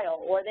next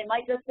trial, or they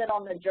might just sit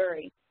on the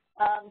jury.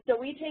 So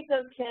we take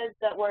those kids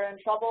that were in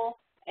trouble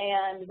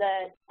and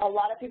that a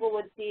lot of people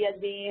would see as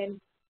being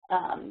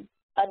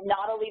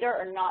not a leader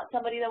or not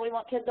somebody that we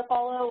want kids to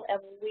follow,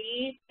 and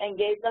we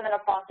engage them in a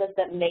process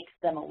that makes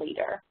them a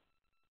leader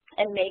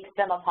and makes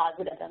them a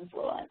positive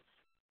influence.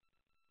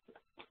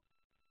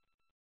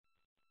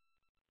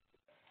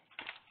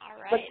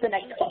 All right. What's the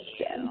next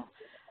question?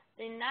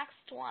 The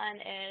next one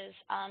is,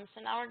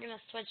 so now we're going to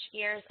switch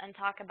gears and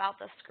talk about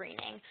the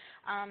screening.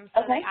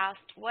 So they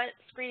asked, what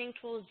screening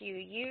tools do you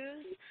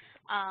use,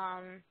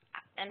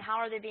 and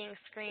how are they being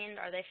screened?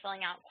 Are they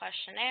filling out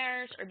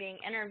questionnaires or being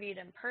interviewed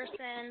in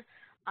person?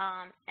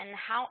 And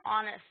how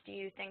honest do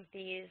you think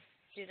these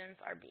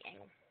students are being?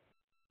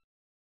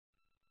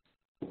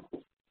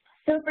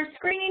 So for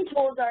screening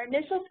tools, our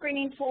initial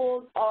screening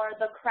tools are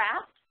the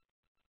CRAFT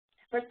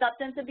for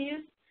substance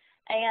abuse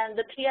and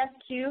the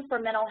PSQ for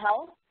mental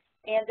health.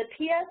 And the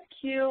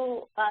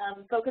PSQ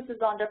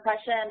focuses on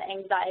depression,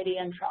 anxiety,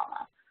 and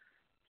trauma.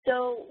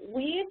 So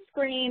we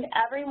screen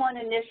everyone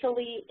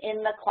initially in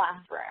the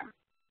classroom.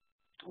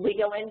 We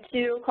go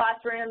into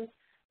classrooms,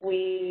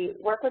 we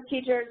work with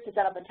teachers to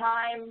set up a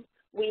time,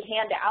 we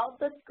hand out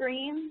the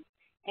screen,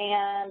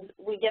 and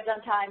we give them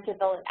time to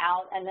fill it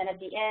out, and then at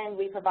the end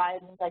we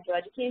provide some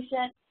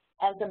psychoeducation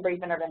and some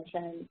brief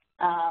interventions.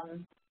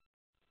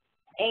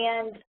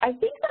 And I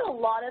think that a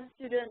lot of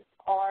students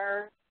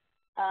are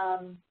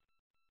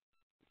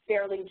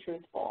fairly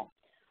truthful.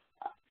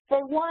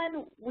 For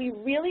one, we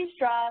really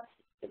stress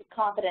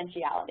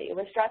confidentiality.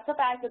 We stress the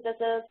fact that this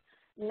is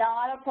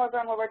not a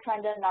program where we're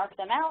trying to narc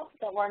them out,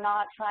 that we're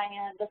not trying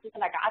to, this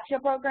isn't a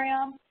gotcha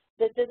program.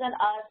 This isn't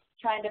us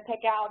trying to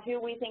pick out who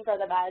we think are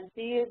the bad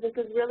seeds. This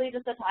is really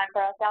just a time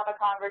for us to have a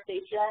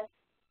conversation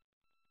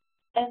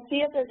and see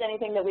if there's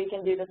anything that we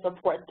can do to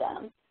support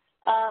them.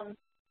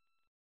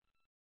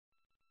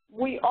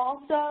 We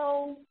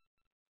also,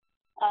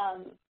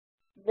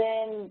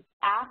 then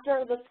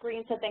after the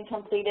screens have been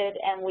completed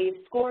and we've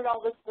scored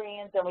all the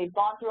screens and we've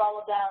gone through all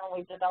of them and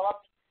we've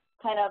developed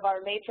kind of our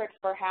matrix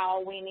for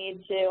how we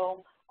need to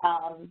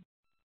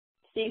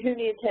see who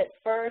needs hit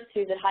first,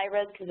 who's at high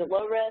risk, who's at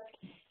low risk,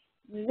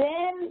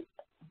 then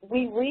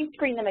we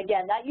re-screen them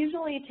again. That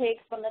usually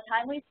takes, from the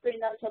time we screen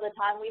them to the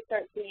time we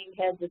start seeing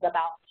kids, is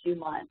about 2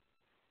 months.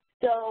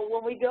 So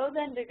when we go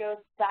then to go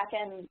back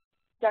and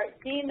start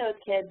seeing those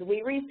kids,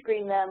 we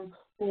re-screen them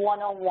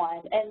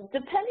one-on-one. And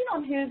depending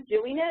on who's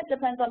doing it,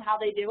 depends on how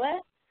they do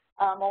it,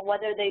 or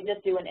whether they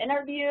just do an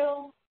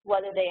interview,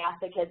 whether they ask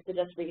the kids to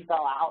just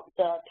refill out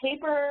the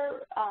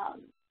paper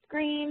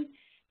screen.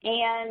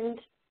 And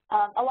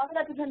a lot of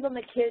that depends on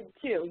the kids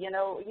too. You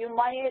know, you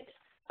might,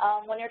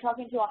 when you're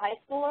talking to a high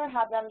schooler,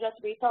 have them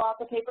just refill out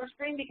the paper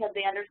screen because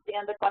they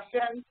understand the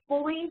questions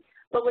fully.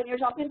 But when you're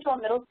talking to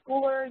a middle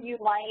schooler, you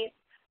might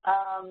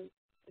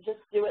just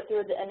do it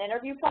through an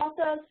interview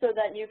process so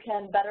that you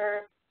can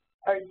better,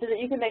 or so that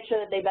you can make sure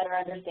that they better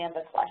understand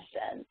the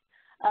questions.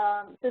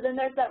 So then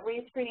there's that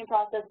re-screening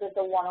process that's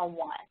a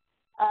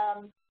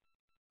one-on-one.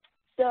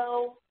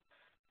 So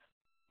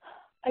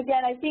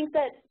again, I think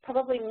that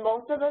probably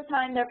most of the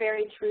time they're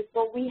very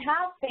truthful. We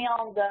have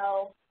found,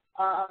 though,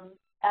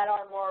 at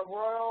our more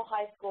rural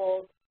high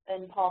schools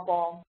in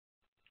Paul,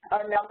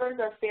 our numbers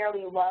are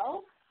fairly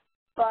low,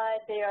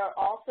 but they are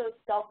also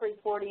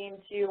self-reporting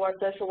to our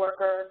social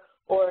worker,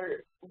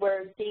 or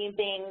we're seeing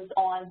things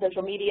on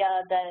social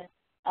media that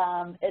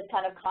is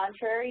kind of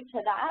contrary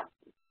to that,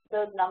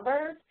 those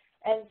numbers.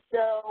 And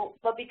so,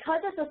 but because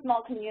it's a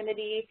small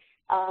community,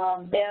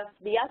 if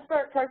the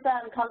SBIRT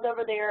person comes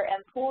over there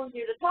and pulls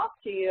you to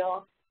talk to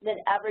you, then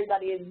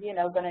everybody is, you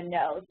know, going to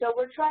know. So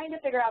we're trying to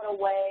figure out a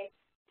way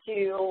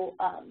to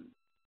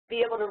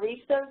be able to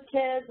reach those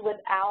kids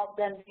without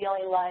them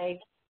feeling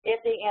like,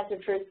 if they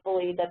answer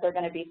truthfully, that they're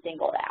going to be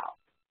singled out.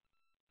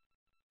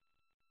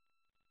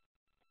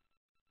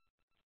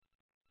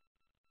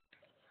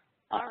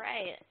 All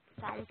right.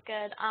 Sounds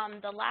good.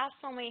 The last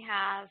one we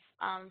have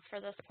for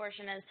this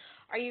portion is,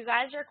 are you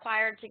guys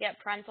required to get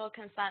parental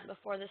consent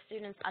before the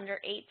students under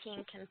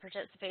 18 can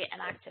participate in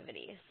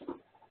activities?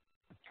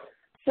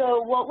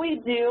 So what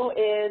we do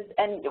is,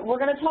 and we're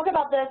going to talk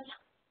about this,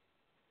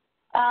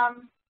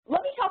 let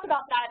me talk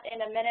about that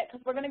in a minute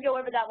because we're going to go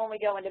over that when we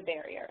go into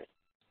barriers.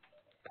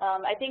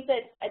 I think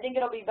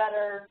it'll be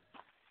better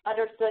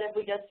understood if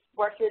we just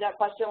work through that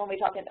question when we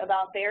talk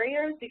about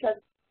barriers, because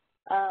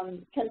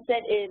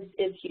consent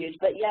is huge.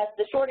 But yes,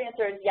 the short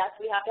answer is yes,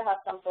 we have to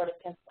have some sort of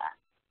consent.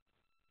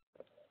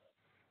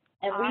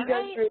 And we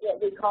go through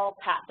what we call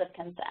passive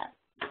consent.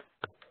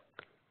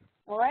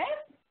 All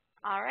right?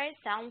 All right,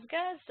 sounds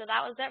good. So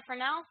that was it for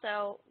now.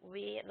 So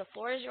the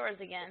floor is yours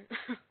again.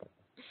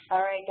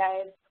 All right,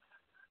 guys.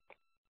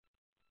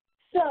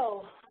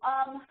 So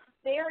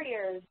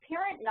barriers,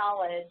 parent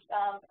knowledge,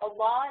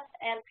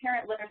 and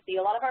parent literacy.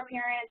 A lot of our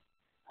parents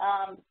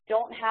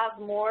don't have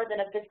more than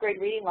a 5th grade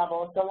reading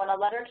level. So when a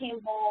letter came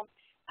home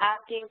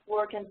asking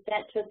for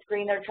consent to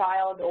screen their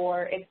child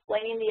or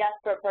explaining the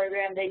SBIRT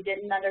program, they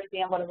didn't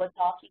understand what it was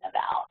talking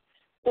about.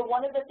 So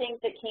one of the things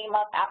that came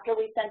up after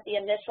we sent the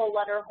initial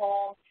letter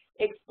home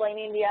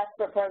explaining the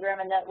SBIRT program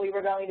and that we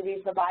were going to be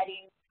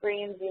providing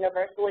screens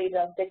universally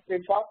to 6th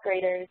through 12th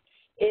graders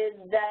is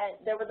that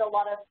there was a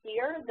lot of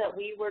fear that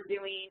we were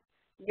doing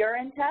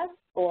urine tests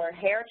or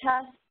hair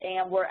tests,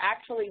 and we're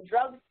actually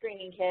drug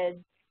screening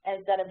kids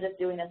instead of just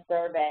doing a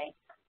survey.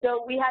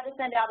 So we had to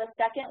send out a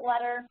second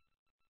letter,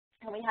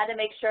 and we had to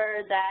make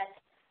sure that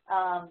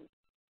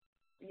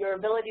your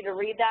ability to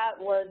read that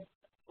was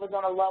was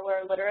on a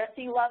lower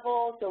literacy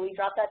level, so we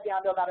dropped that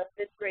down to about a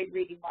 5th grade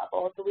reading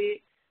level. So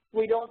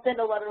we don't send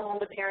a letter home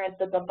to parents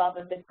that's above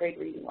a 5th grade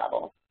reading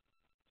level.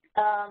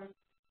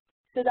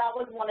 So that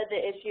was one of the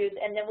issues.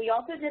 And then we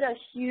also did a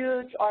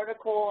huge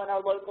article in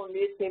our local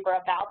newspaper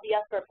about the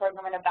SBIRT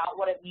program and about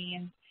what it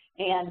means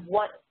and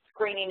what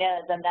screening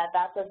is, and that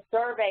that's a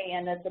survey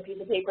and it's a piece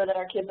of paper that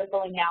our kids are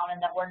filling out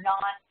and that we're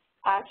not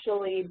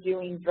actually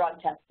doing drug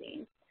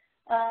testing.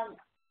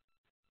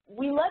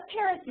 We let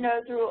parents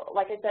know through,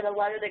 like I said, a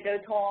letter that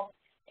goes home,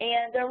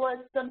 and there was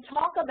some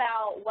talk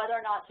about whether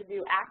or not to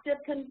do active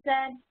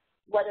consent,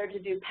 whether to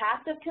do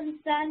passive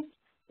consent,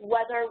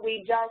 whether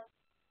we just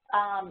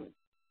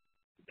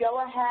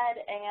go ahead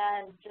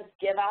and just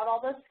give out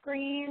all the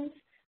screens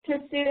to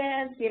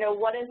students. You know,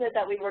 what is it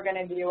that we were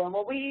going to do? And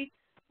what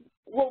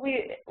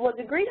was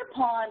agreed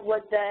upon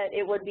was that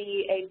it would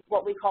be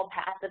what we call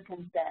passive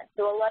consent.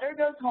 So a letter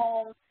goes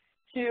home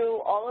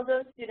to all of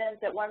those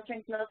students at Warm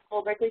Springs Middle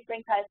School, Berkeley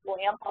Springs High School,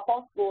 and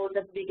Paw schools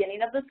at the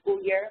beginning of the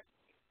school year.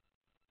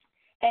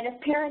 And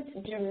if parents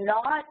do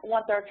not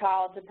want their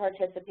child to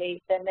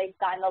participate, then they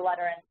sign the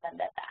letter and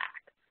send it back.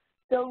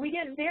 So we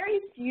get very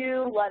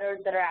few letters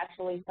that are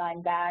actually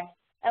signed back.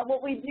 And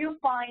what we do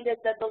find is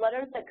that the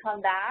letters that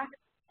come back,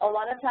 a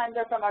lot of times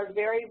are from our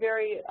very,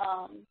 very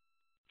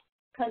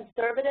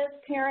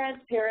conservative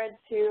parents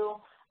who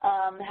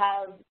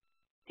have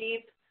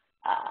deep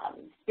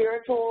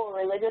spiritual or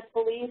religious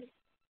beliefs,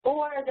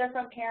 or they're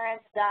from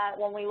parents that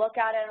when we look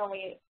at it and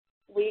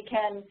we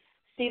can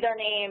see their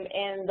name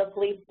in the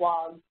police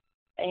blogs,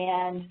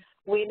 and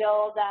we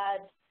know that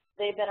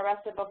they've been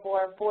arrested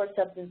before for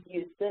substance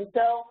use. And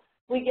so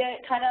we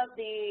get kind of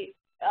the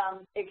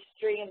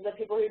extremes of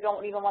people who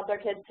don't even want their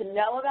kids to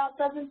know about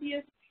substance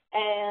use,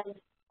 and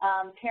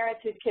parents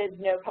whose kids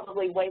know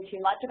probably way too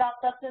much about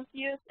substance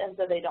use, and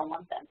so they don't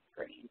want them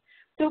screened.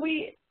 So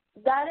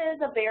that is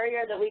a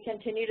barrier that we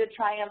continue to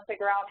try and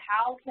figure out.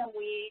 How can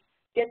we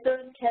get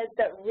those kids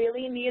that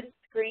really need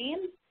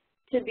screens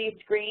to be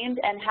screened,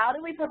 and how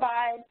do we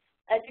provide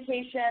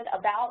education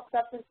about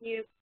substance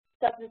use,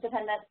 substance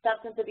dependence,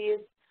 substance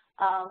abuse,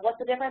 what's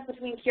the difference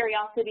between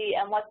curiosity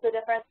and what's the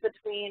difference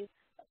between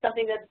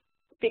something that's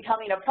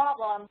becoming a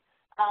problem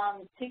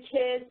to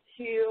kids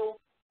who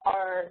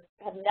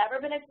have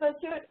never been exposed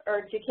to it,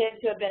 or to kids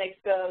who have been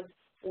exposed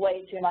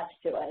way too much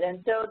to it.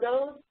 And so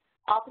those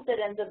opposite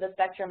ends of the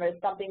spectrum is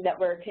something that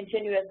we're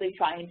continuously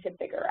trying to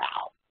figure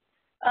out.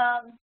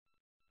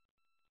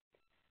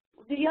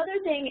 The other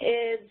thing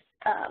is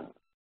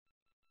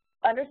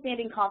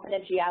understanding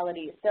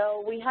confidentiality.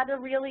 So we had to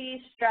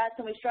really stress,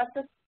 and we stressed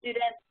this to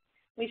students,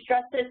 we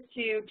stressed this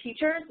to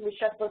teachers, we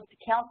stressed this to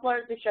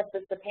counselors, we stressed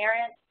this to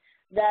parents,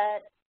 that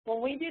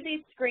when we do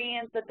these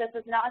screens, that this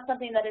is not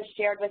something that is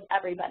shared with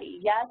everybody.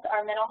 Yes,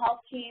 our mental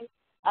health team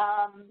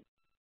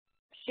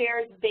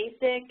shares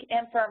basic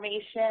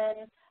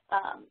information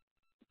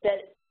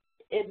that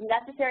is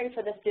necessary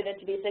for the student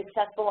to be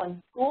successful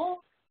in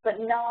school, but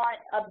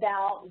not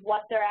about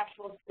what their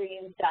actual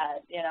screen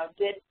says. You know,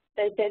 did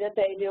they say that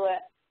they do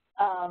it,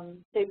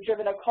 they've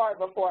driven a car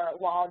before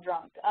while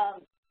drunk?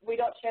 We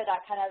don't share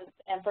that kind of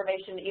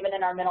information even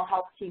in our mental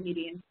health team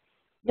meetings.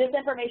 This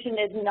information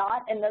is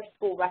not in their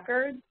school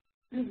records.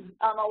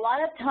 A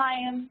lot of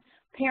times,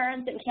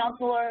 parents and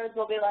counselors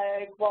will be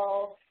like,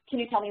 well, can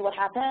you tell me what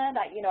happened?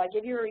 I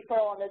give you a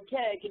referral on this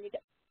kid. Can you,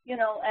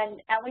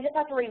 and we just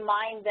have to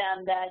remind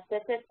them that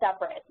this is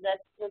separate.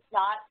 This is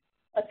not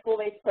a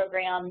school-based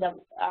program. That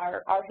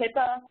our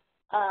HIPAA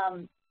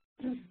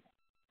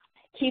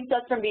keeps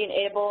us from being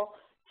able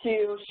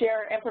to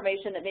share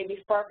information that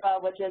maybe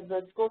FERPA, which is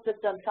the school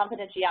system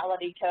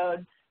confidentiality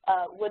code,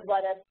 would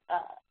let us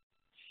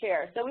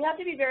share. So we have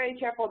to be very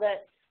careful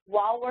that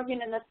while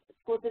working in the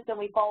school system,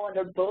 we fall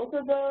under both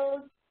of those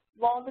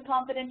laws of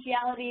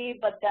confidentiality,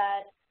 but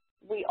that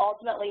we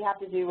ultimately have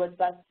to do what's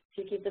best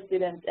to keep the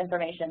students'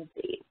 information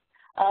safe.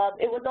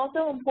 It was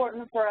also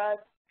important for us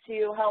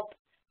to help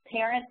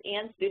parents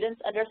and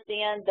students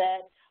understand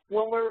that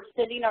when we're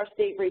sending our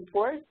state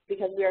reports,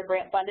 because we are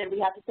grant funded, we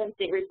have to send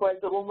state reports,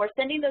 but when we're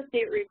sending those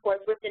state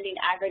reports, we're sending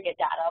aggregate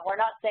data. We're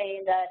not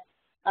saying that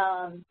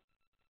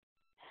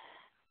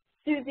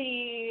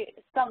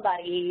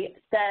somebody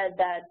said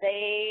that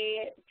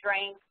they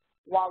drank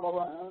while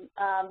alone,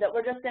 that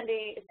we're just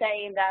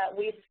saying that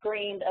we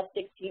screened a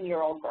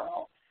 16-year-old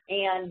girl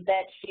and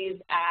that she's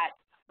at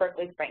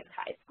Berkeley Springs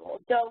High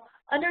School. So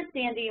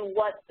understanding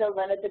what the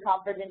limits of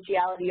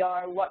confidentiality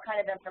are, what kind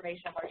of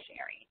information we're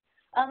sharing.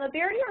 A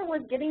barrier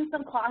was getting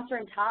some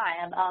classroom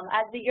time.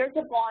 As the years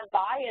have gone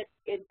by,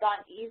 it's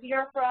gotten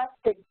easier for us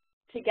to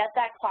get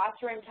that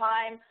classroom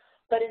time,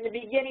 but in the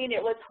beginning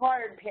it was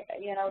hard.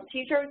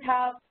 Teachers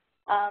have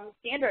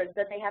standards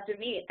that they have to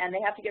meet, and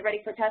they have to get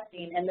ready for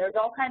testing, and there's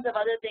all kinds of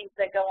other things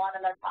that go on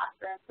in their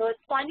classroom. So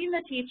it's finding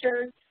the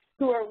teachers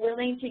who are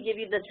willing to give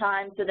you the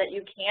time so that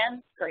you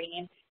can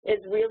screen is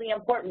really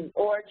important,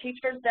 or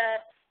teachers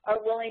that are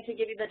willing to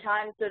give you the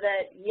time so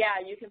that, yeah,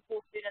 you can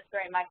pull students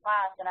during my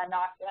class and I'm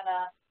not going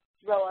to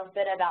throw a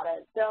fit about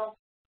it. So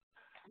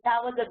that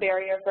was a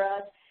barrier for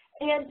us.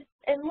 And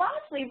And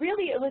lastly,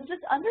 really, it was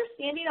just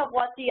understanding of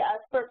what the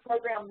SBIRT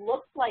program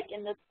looks like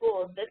in the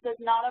schools. This is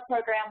not a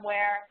program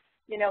where,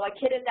 you know, a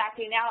kid is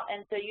acting out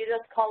and so you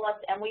just call us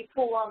and we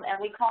pull them and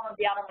we calm them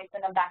down and we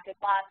send them back to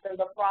class. There's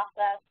a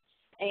process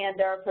and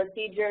there are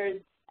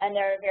procedures and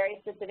there are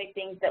very specific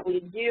things that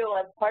we do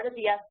as part of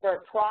the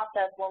SBIRT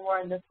process when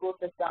we're in the school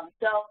system.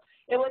 So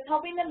it was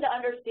helping them to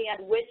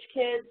understand which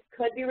kids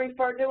could be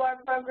referred to our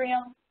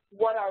program,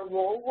 what our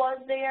role was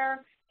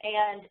there,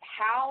 and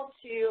how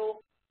to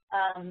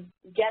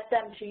get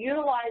them to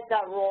utilize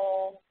that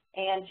role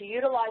and to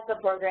utilize the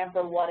program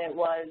for what it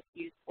was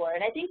used for.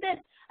 And I think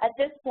that at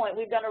this point,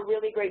 we've done a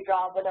really great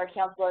job with our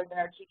counselors and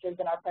our teachers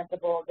and our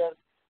principals of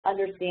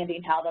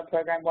understanding how the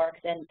program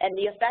works and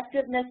the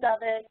effectiveness of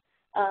it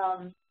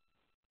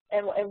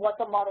and what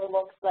the model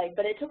looks like.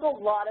 But it took a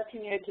lot of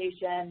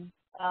communication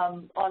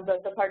on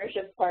both the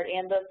partnerships part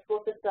and the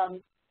school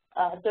system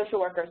social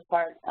workers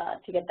part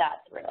to get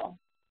that through.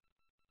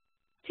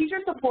 Teacher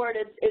support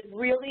is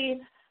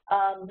really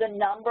the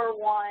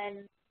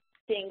 #1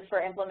 thing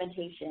for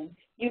implementation.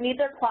 You need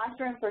their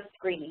classroom for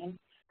screening.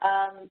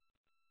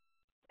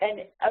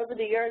 And over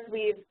the years,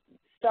 we've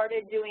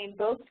started doing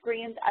both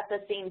screens at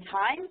the same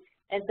time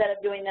instead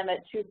of doing them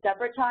at 2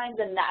 separate times,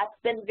 and that's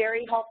been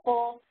very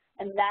helpful.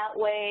 And that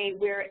way,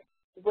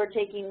 we're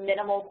taking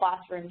minimal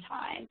classroom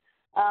time.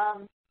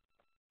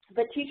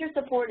 But teacher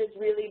support is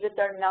really just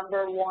our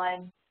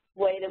 #1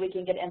 way that we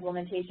can get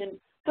implementation.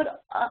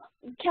 But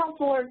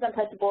counselors and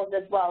principals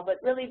as well,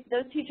 but really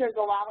those teachers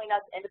allowing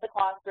us into the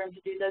classroom to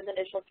do those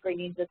initial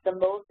screenings is the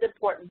most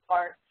important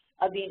part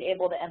of being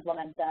able to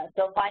implement that.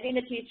 So finding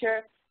a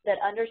teacher that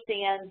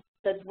understands,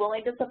 that's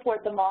willing to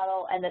support the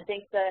model, and that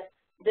thinks that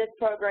this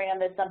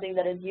program is something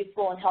that is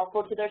useful and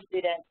helpful to their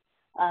students,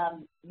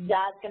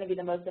 that's going to be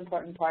the most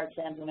important part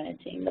to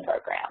implementing the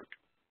program.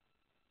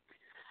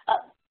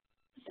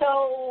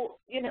 So,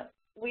 you know,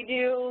 we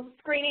do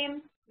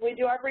screening. We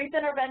do our brief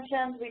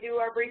interventions, we do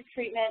our brief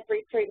treatment.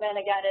 Brief treatment,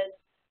 again,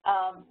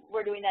 is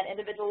we're doing that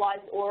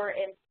individualized or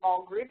in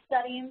small group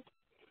settings.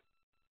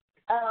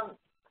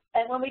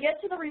 And when we get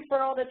to the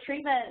referral to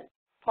treatment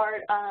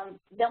part,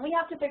 then we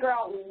have to figure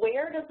out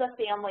where does the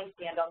family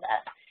stand on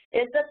that.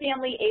 Is the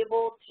family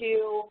able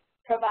to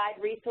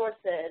provide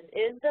resources?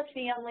 Is the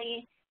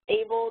family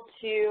able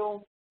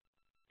to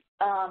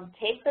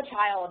take the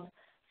child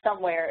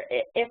somewhere?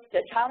 If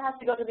the child has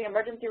to go to the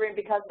emergency room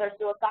because they're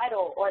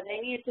suicidal or they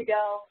need to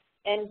go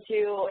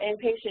into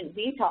inpatient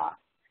detox,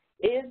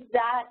 is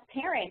that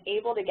parent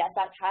able to get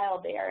that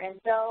child there?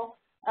 And so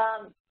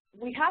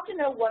we have to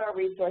know what our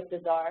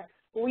resources are.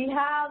 We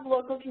have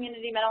local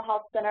community mental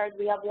health centers.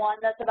 We have one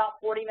that's about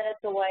 40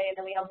 minutes away, and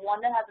then we have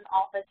one that has an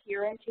office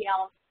here in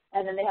town,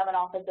 and then they have an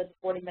office that's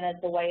 40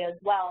 minutes away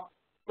as well.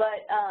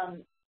 But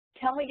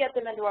can we get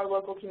them into our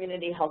local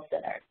community health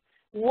centers?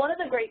 One of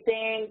the great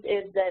things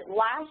is that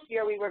last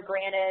year we were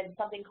granted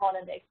something called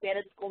an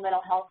Expanded School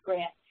Mental Health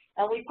Grant,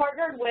 and we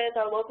partnered with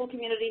our local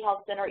community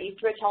health center,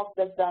 Eastridge Health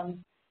Systems,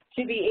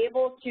 to be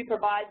able to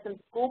provide some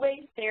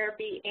school-based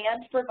therapy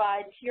and to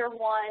provide Tier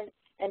 1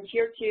 and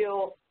Tier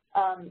 2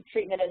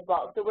 treatment as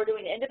well. So we're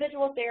doing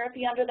individual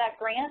therapy under that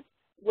grant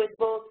with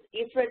both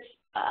Eastridge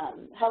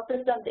Health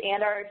Systems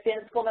and our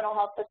Expanded School Mental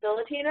Health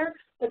Facilitator,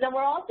 but then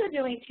we're also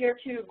doing Tier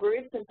 2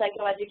 groups in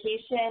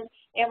psychoeducation,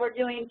 and we're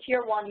doing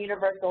Tier 1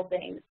 universal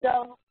things.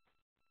 So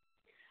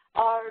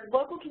our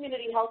local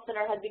community health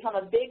center has become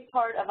a big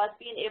part of us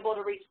being able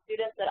to reach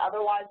students that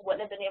otherwise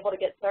wouldn't have been able to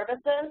get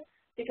services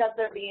because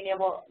they're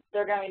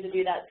going to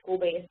do that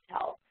school-based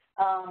health.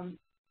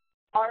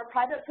 Our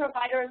private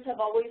providers have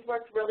always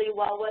worked really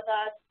well with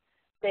us.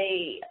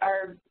 They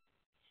are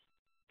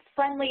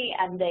friendly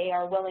and they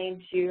are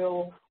willing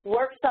to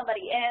work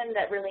somebody in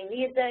that really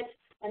needs it,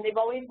 and they've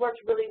always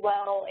worked really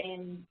well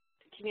in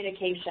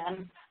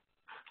communication.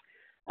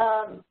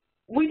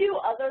 We do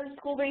other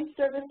school-based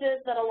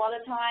services that a lot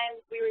of times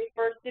we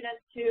refer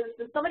students to.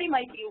 So somebody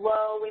might be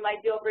low, we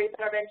might do a brief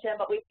intervention,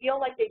 but we feel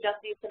like they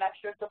just need some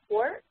extra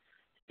support.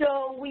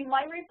 So we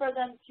might refer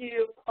them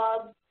to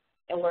clubs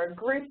or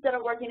groups that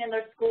are working in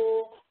their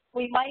school.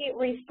 We might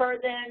refer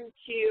them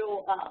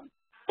to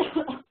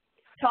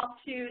talk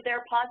to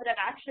their positive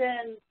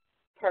action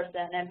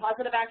person, and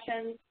positive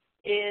action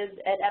is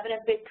an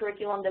evidence-based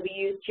curriculum that we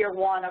use Tier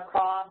 1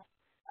 across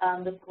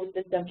the school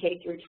system K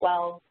through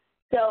 12.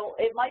 So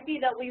it might be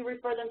that we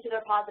refer them to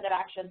their positive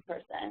actions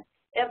person.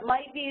 It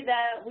might be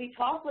that we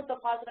talk with the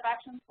positive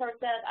actions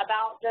person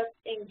about just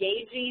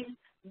engaging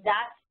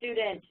that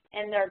student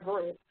in their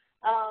group.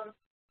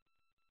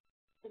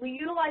 We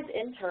utilize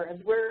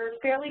interns. We're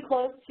fairly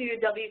close to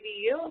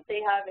WVU.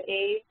 They have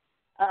a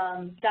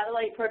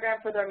satellite program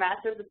for their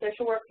Master's of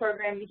Social Work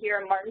program here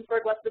in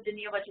Martinsburg, West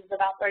Virginia, which is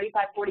about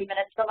 35-40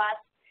 minutes from us.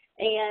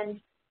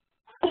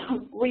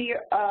 And we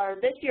are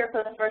this year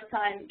for the first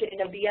time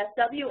getting a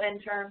BSW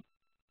intern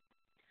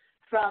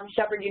from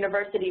Shepherd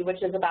University,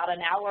 which is about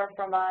an hour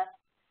from us.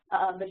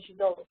 But she's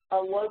a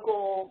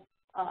local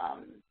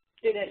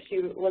student. She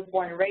was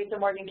born and raised in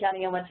Morgan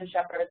County and went to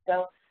Shepherd.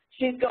 So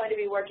she's going to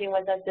be working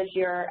with us this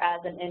year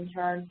as an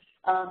intern.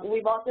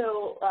 We've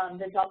also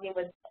been talking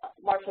with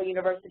Marshall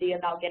University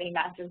about getting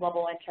master's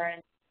level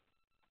interns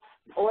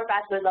or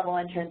bachelor's level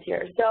interns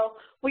here. So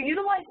we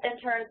utilize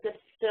interns to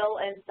fill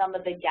in some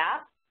of the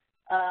gaps,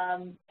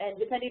 and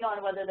depending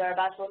on whether they're a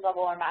bachelor's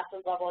level or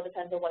master's level, it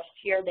depends on what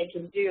tier they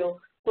can do,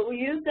 but we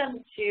use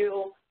them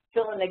to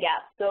fill in the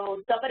gaps.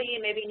 So somebody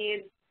maybe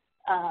needs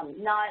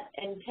not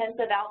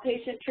intensive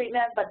outpatient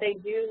treatment, but they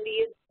do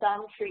need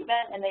some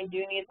treatment and they do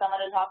need someone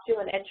to talk to.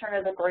 An intern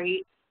is a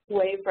great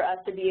way for us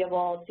to be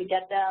able to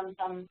get them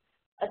some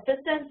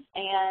assistance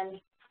and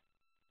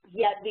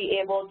yet be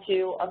able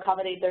to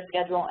accommodate their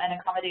schedule and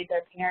accommodate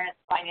their parents'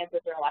 finances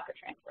or lack of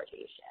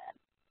transportation.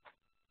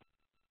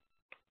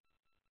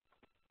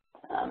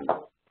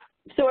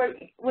 So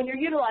when you're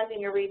utilizing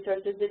your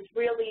resources, it's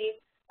really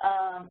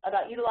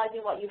about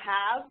utilizing what you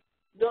have,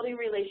 building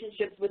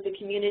relationships with the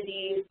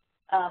community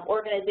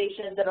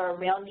organizations that are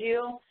around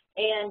you,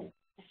 and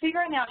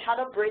figuring out how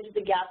to bridge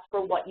the gaps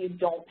for what you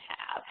don't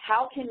have.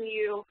 How can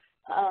you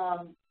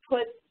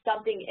put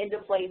something into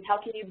place? How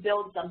can you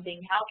build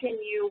something? How can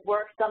you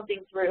work something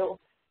through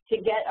to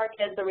get our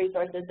kids the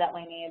resources that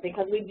we need?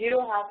 Because we do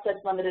have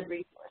such limited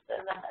resources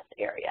in this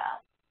area.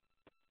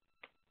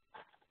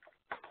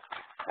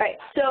 All right,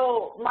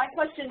 so my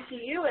question to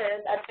you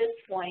is, at this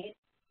point,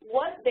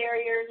 what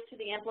barriers to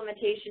the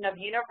implementation of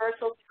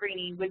universal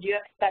screening would you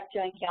expect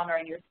to encounter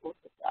in your school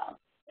system?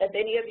 If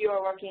any of you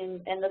are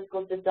working in the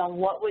school system,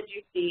 what would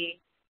you see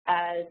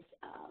as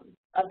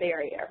a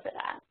barrier for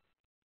that?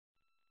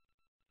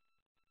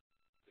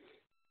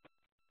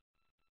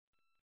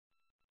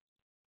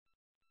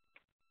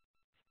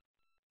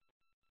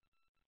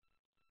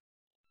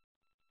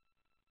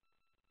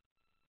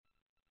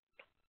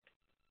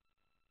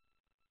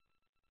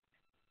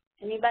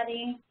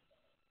 Anybody?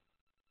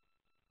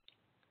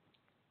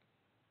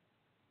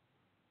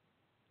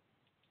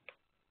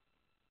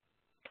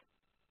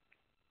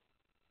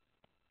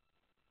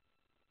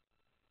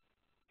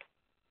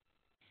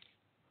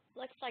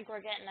 Looks like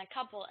we're getting a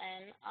couple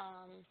in.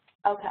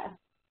 Okay.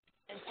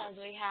 It says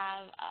we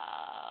have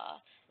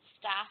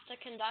staff to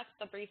conduct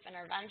the brief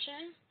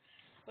intervention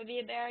would be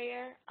a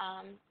barrier.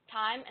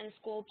 Time and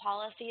school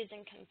policies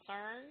and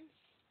concerns.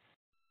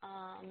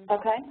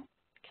 Okay.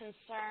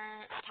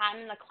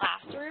 Time in the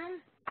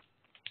classroom.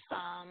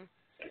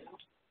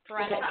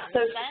 Parental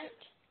consent.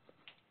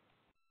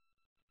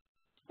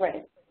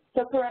 Right.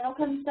 So parental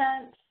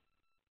consent,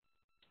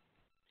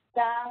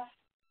 staff,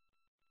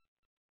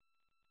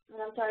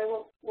 and I'm sorry,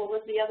 what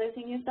was the other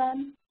thing you said?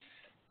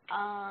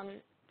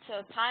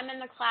 So time in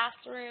the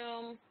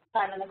classroom.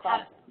 Time in the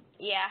classroom.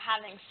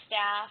 Having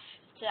staff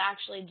to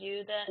actually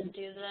do the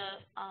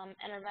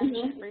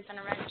intervention, brief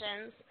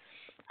interventions.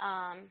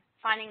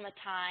 Finding the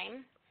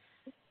time.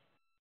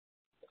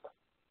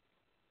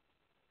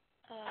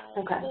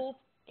 Okay.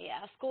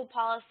 School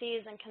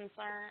policies and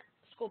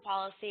school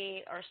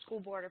policy or school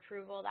board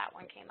approval. That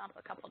one came up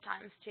a couple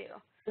times too.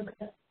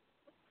 Okay.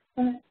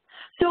 All right.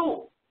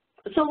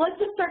 So let's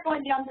just start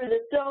going down through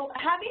this. So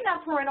having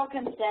that parental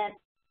consent,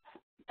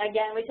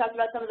 again, we talked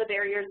about some of the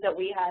barriers that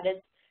we had.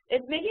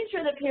 It's making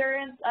sure that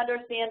parents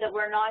understand that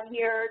we're not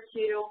here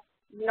to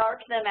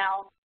narc them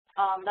out.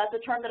 That's a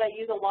term that I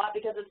use a lot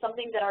because it's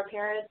something that our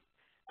parents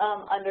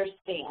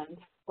understand.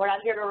 We're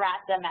not here to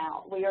rat them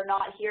out. We are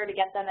not here to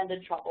get them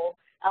into trouble.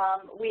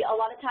 A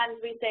lot of times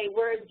we say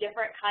we're a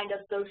different kind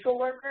of social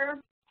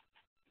worker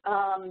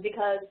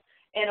because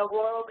in a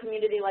rural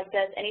community like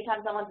this,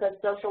 anytime someone says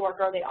social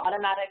worker, they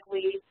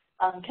automatically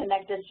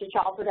connect us to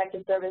Child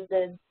Protective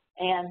Services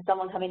and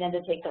someone coming in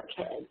to take their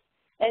kids.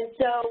 And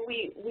so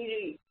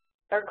we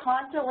are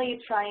constantly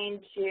trying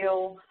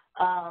to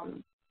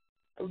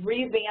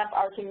revamp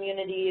our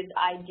community's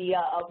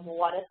idea of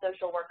what a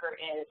social worker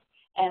is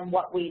and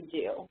what we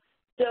do.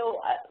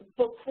 So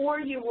before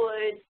you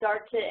would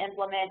start to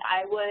implement,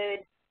 I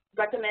would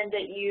recommend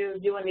that you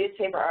do a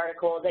newspaper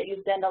article, that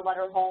you send a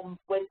letter home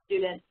with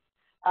students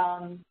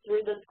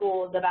through the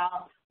schools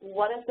about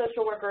what a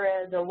social worker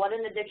is or what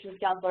an addictions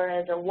counselor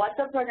is or what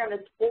the program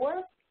is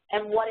for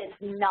and what it's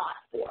not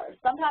for.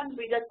 Sometimes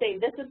we just say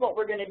this is what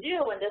we're going to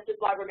do and this is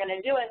why we're going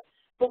to do it,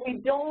 but we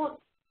don't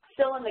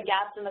fill in the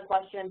gaps in the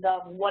questions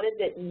of what is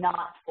it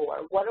not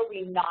for? What are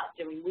we not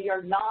doing? We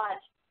are not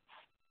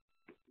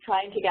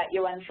trying to get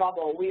you in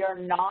trouble. We are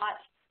not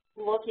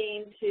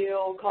looking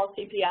to call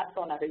CPS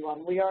on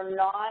everyone. We are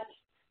not,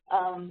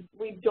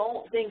 we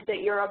don't think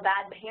that you're a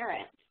bad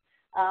parent.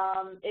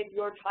 If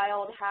your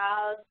child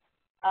has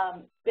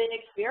been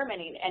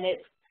experimenting and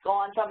it's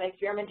gone from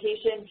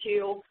experimentation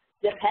to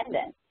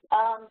dependence,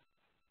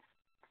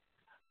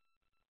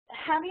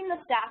 having the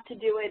staff to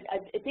do it,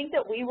 I think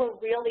that we were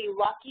really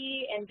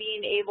lucky in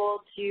being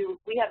able to,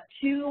 we have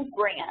 2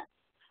 grants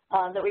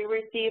that we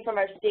received from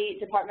our State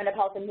Department of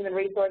Health and Human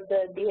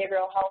Resources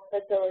behavioral health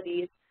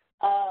facilities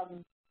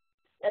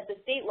at the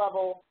state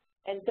level,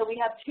 and so we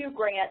have 2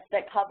 grants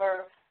that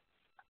cover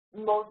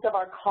most of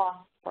our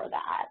costs for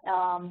that.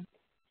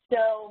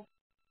 So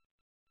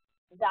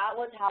that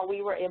was how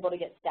we were able to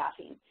get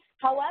staffing.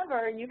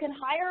 However, you can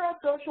hire a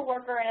social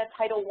worker in a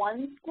Title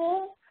I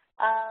school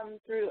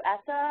through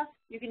ESSA,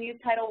 you can use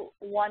Title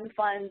I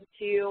funds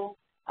to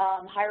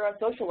hire a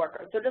social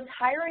worker. So just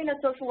hiring a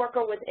social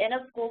worker within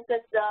a school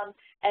system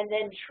and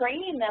then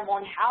training them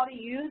on how to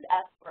use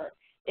SBIRT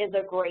is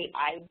a great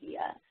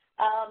idea.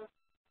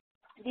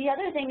 The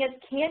other thing is,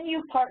 can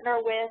you partner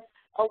with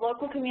a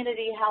local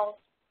community health,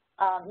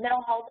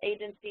 mental health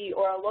agency,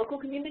 or a local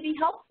community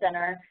health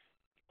center,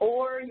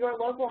 or your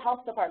local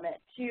health department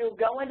to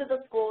go into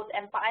the schools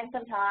and find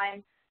some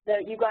time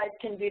that you guys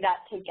can do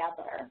that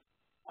together.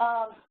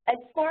 As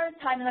far as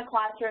time in the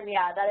classroom,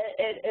 yeah,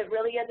 it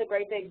really is a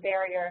great big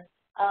barrier.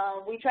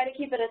 We try to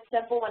keep it as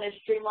simple and as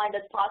streamlined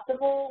as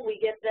possible. We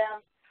give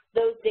them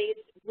those dates.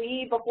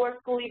 Before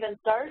school even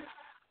starts,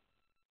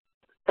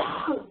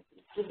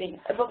 excuse me,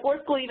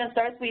 before school even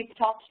starts, we've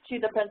talked to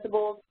the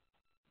principals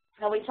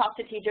and we talk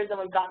to teachers, and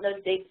we've gotten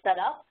those dates set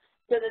up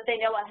so that they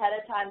know ahead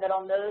of time that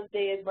on those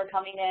days we're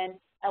coming in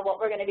and what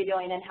we're going to be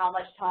doing and how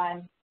much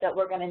time that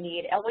we're going to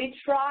need. And we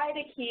try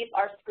to keep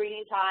our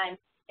screening time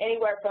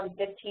anywhere from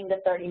 15 to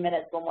 30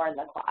 minutes when we're in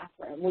the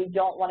classroom. We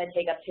don't want to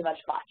take up too much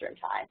classroom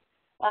time.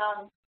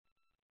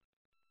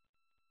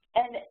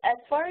 And as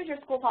far as your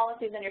school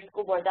policies and your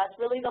school board, that's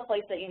really the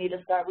place that you need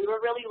to start. We were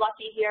really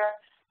lucky here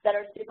that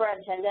our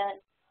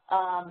superintendent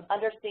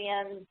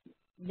understands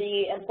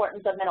the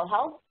importance of mental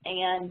health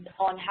and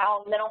on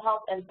how mental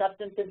health and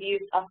substance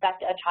abuse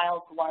affect a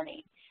child's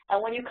learning.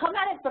 And when you come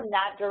at it from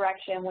that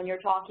direction, when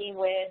you're talking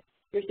with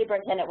your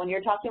superintendent, when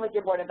you're talking with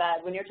your board of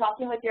ed, when you're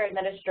talking with your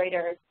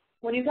administrators,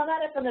 when you come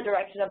at it from the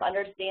direction of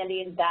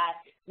understanding that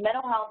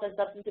mental health and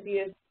substance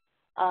abuse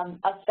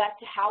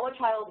affect how a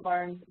child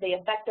learns, they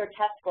affect their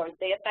test scores,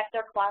 they affect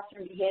their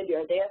classroom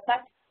behavior, they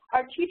affect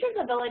our teachers'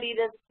 ability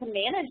to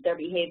manage their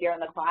behavior in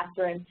the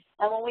classroom.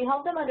 And when we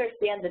help them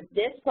understand that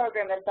this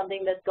program is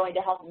something that's going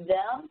to help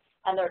them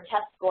and their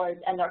test scores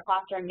and their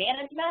classroom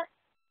management,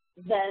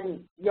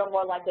 then you're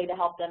more likely to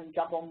help them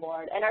jump on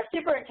board. And our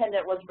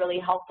superintendent was really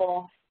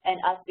helpful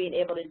in us being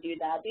able to do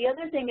that. The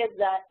other thing is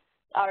that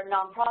our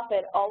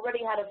nonprofit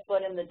already had a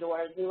foot in the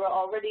doors. We were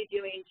already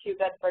doing Too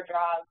Good for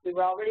Drugs. We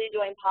were already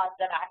doing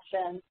positive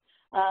actions.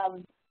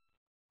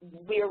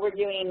 We were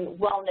doing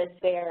wellness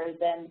fairs.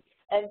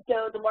 And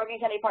so the Morgan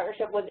County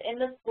Partnership was in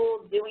the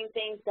school doing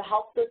things to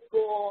help the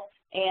school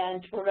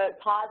and to promote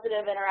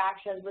positive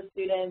interactions with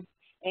students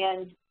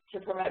and to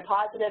promote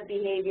positive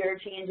behavior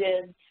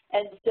changes.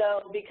 And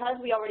so because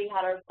we already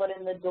had our foot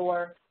in the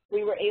door,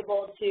 we were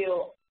able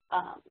to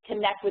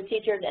connect with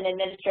teachers and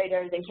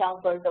administrators and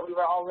counselors that we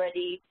were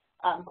already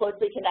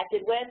closely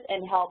connected with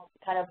and help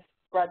kind of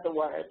spread the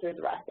word through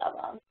the rest of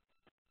them.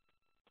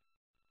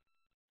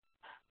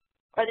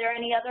 Are there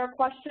any other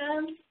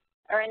questions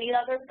or any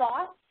other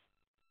thoughts?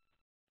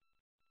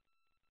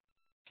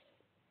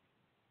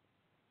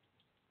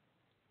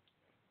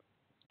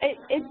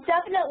 It's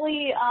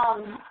definitely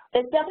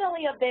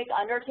a big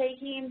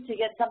undertaking to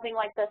get something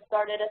like this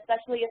started,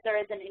 especially if there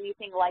isn't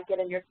anything like it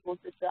in your school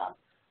system.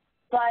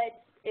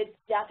 But it's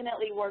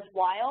definitely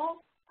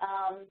worthwhile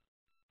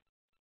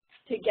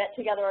to get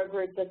together a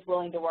group that's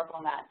willing to work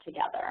on that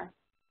together.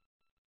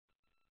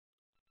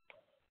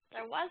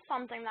 There was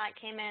something that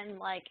came in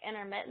like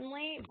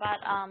intermittently, but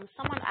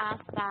someone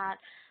asked that,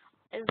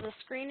 is the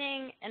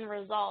screening and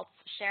results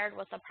shared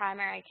with the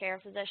primary care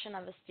physician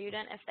of a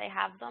student if they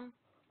have them?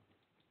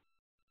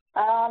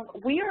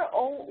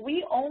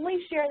 We only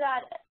share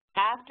that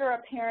after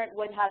a parent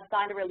would have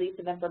signed a release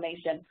of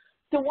information.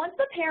 So once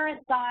the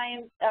parent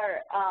signs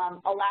or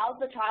allows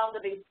the child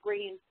to be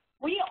screened,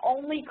 we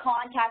only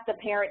contact the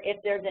parent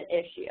if there's an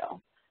issue.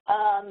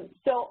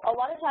 So a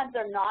lot of times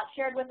they're not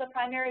shared with the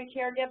primary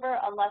caregiver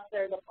unless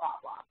there's a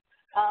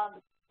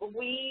problem.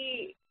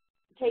 We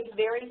take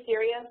very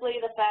seriously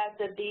the fact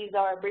that these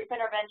are brief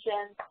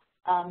interventions,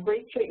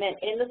 brief treatment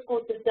in the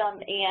school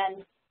system,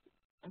 and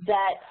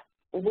that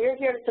we're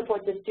here to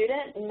support the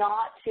student,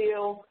 not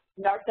to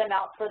narc them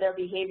out for their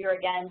behavior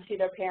again to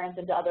their parents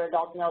and to other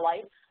adults in their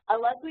life,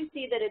 unless we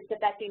see that it's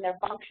affecting their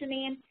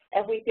functioning,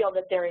 if we feel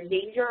that they're in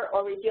danger,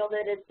 or we feel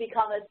that it's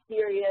become a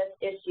serious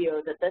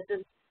issue, that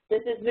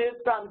this is moved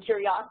from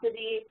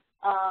curiosity,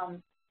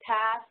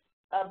 past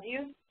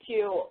abuse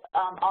to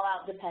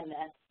all-out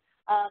dependence.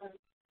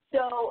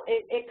 So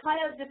it kind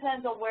of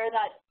depends on where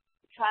that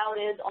child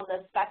is on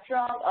the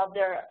spectrum of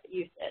their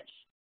usage.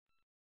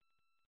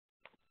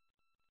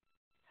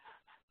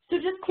 So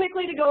just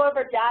quickly to go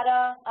over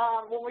data,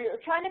 when we're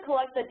trying to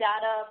collect the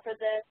data for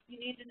this, you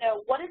need to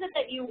know what is it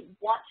that you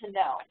want to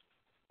know.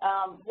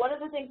 What are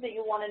the things that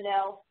you want to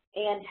know,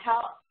 and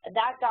how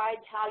that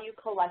guides how you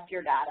collect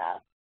your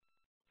data.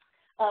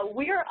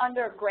 We are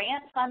under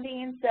grant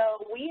funding,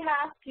 so we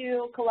have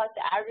to collect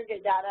the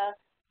aggregate data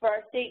for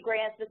our state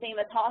grants, the same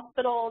as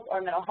hospitals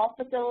or mental health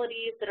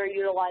facilities that are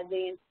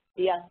utilizing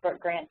the SBIRT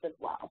grants as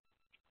well.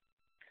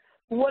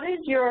 What is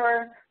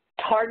your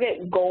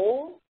target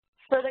goal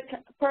for the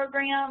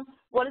program?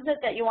 What is it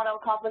that you want to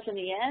accomplish in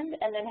the end?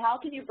 And then how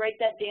can you break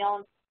that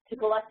down to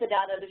collect the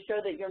data to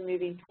show that you're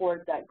moving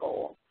towards that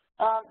goal?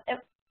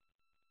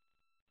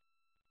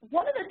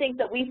 one of the things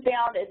that we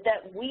found is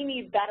that we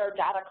need better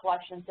data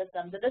collection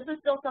systems, and this is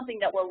still something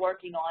that we're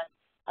working on.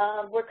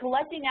 We're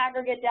collecting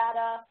aggregate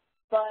data,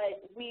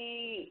 but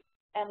we've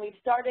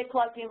started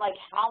collecting like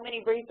how many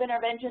brief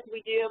interventions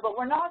we do, but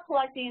we're not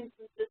collecting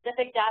some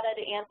specific data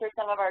to answer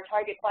some of our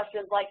target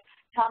questions, like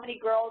how many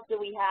girls do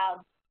we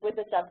have with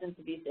a substance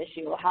abuse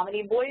issue? How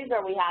many boys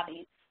are we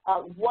having?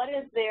 What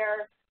is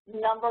their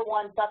number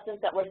one substance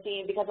that we're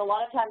seeing? Because a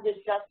lot of times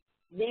it's just,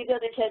 these are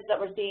the kids that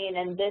we're seeing,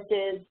 and this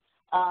is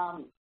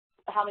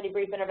how many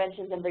brief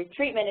interventions and brief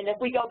treatment. And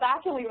if we go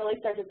back and we really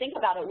start to think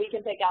about it, we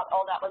can pick out,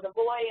 oh, that was a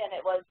boy and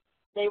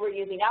they were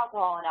using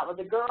alcohol, and that was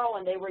a girl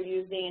and they were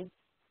using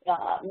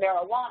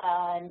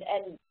marijuana,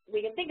 and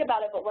we can think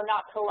about it, but we're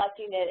not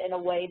collecting it in a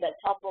way that's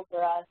helpful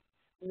for us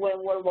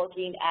when we're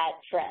looking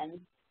at trends.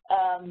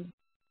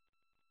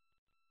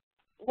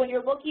 When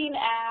you're looking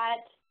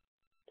at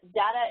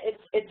data,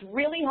 it's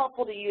really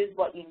helpful to use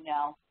what you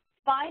know.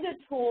 Find a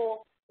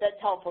tool that's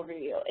helpful for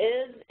you.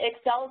 Is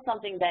Excel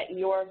something that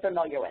you're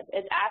familiar with?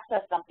 Is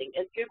Access something?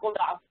 Is Google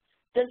Docs?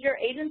 Does your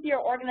agency or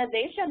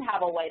organization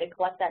have a way to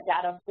collect that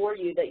data for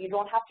you that you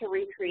don't have to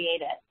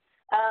recreate it?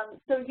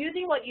 So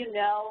using what you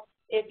know,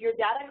 if your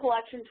data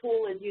collection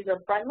tool is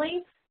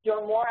user-friendly,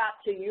 you're more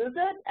apt to use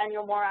it and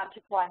you're more apt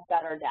to collect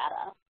better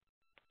data.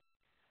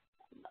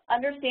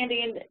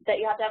 Understanding that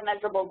you have to have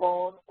measurable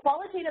goals.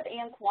 Qualitative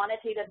and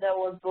quantitative,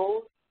 though, are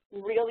both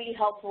really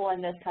helpful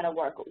in this kind of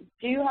work.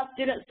 Do you have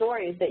student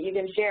stories that you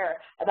can share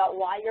about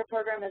why your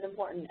program is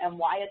important and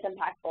why it's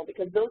impactful?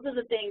 Because those are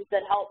the things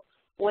that help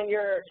when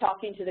you're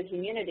talking to the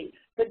community.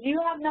 But do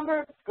you have number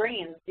of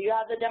screens? Do you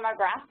have the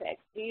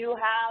demographics? Do you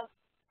have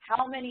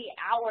how many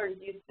hours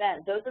you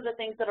spent? Those are the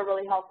things that are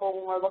really helpful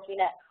when we're looking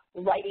at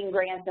writing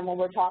grants and when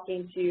we're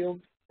talking to,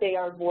 say,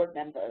 our board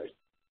members.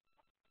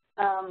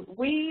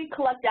 We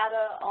collect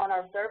data on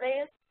our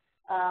surveys.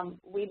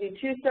 We do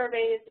 2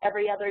 surveys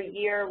every other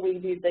year. We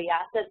do the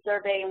asset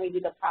survey and we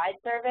do the pride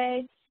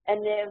survey.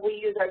 And then we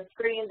use our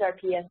screens, our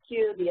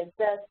PSQ, the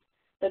assist,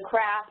 the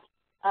craft,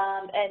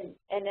 and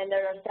then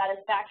there are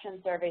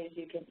satisfaction surveys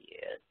you can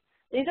use.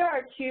 These are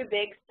our 2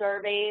 big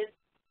surveys.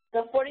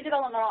 The 40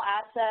 developmental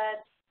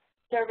assets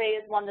survey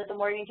is one that the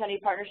Morgan County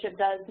Partnership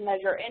does to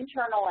measure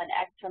internal and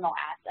external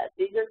assets.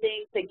 These are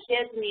things that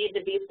kids need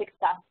to be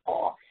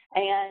successful.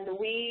 And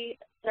we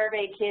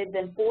survey kids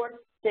in 4th,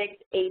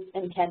 6th, 8th,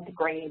 and 10th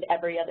grade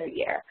every other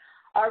year.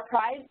 Our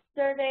PRIDE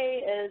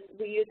survey is,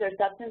 we use our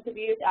substance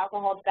abuse,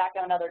 alcohol,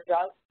 tobacco, and other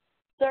drugs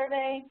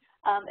survey.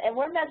 And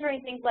we're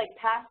measuring things like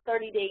past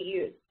 30-day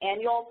use,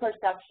 annual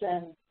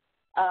perception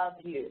of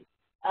use,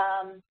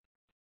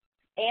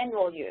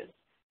 annual use.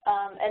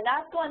 And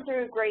that's going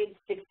through grades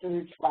 6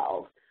 through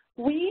 12.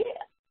 We,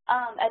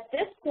 at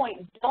this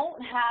point,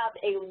 don't have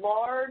a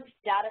large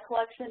data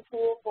collection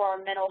tool for our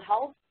mental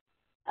health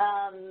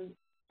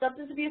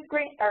substance abuse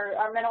grant, or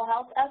our mental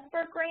health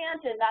SBIRT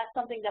grant, and that's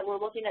something that we're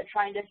looking at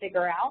trying to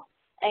figure out.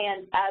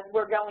 And as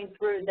we're going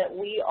through that,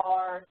 we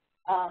are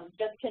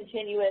just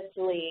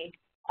continuously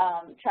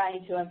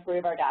trying to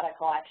improve our data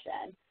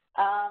collection.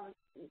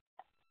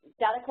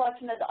 Data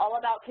collection is all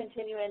about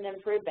continuing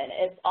improvement.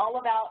 It's all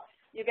about,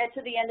 you get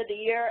to the end of the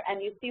year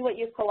and you see what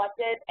you've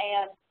collected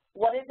and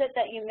what is it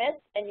that you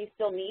missed and you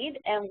still need,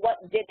 and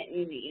what didn't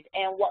you need,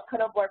 and what could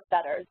have worked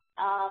better.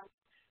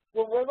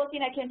 When we're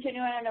looking at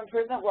continuing an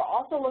improvement, we're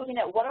also looking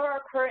at what are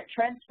our current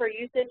trends for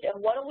usage and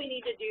what do we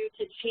need to do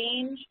to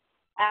change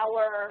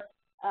our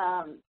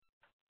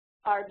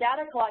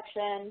data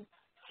collection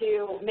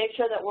to make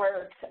sure that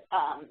we're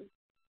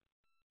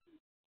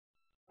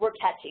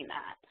catching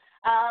that.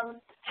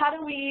 How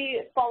do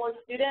we follow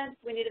students?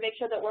 We need to make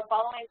sure that we're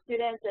following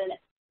students in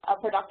a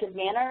productive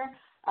manner.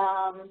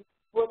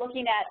 We're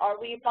looking at, are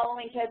we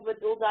following kids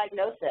with dual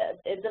diagnosis?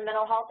 Is the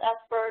mental health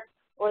expert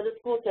or the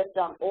school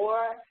system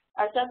or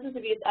our substance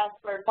abuse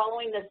expert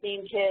following the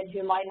same kid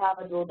who might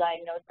have a dual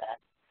diagnosis?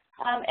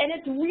 And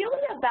it's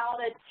really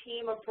about a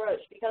team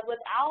approach, because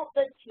without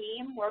the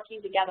team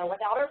working together,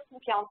 without our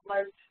school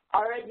counselors,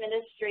 our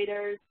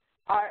administrators,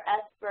 our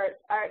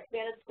experts, our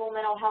expanded school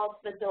mental health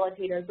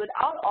facilitators,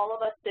 without all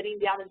of us sitting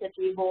down at the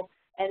table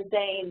and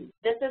saying,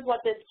 this is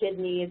what this kid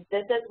needs,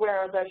 this is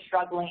where they're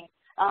struggling,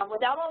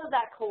 without all of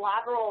that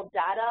collateral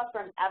data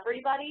from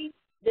everybody,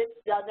 this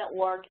doesn't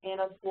work in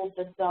a school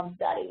system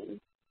setting.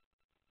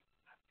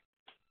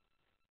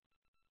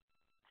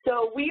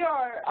 So we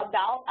are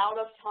about out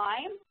of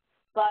time,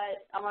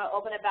 but I'm going to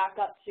open it back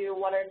up to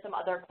what are some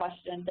other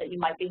questions that you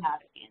might be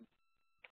having.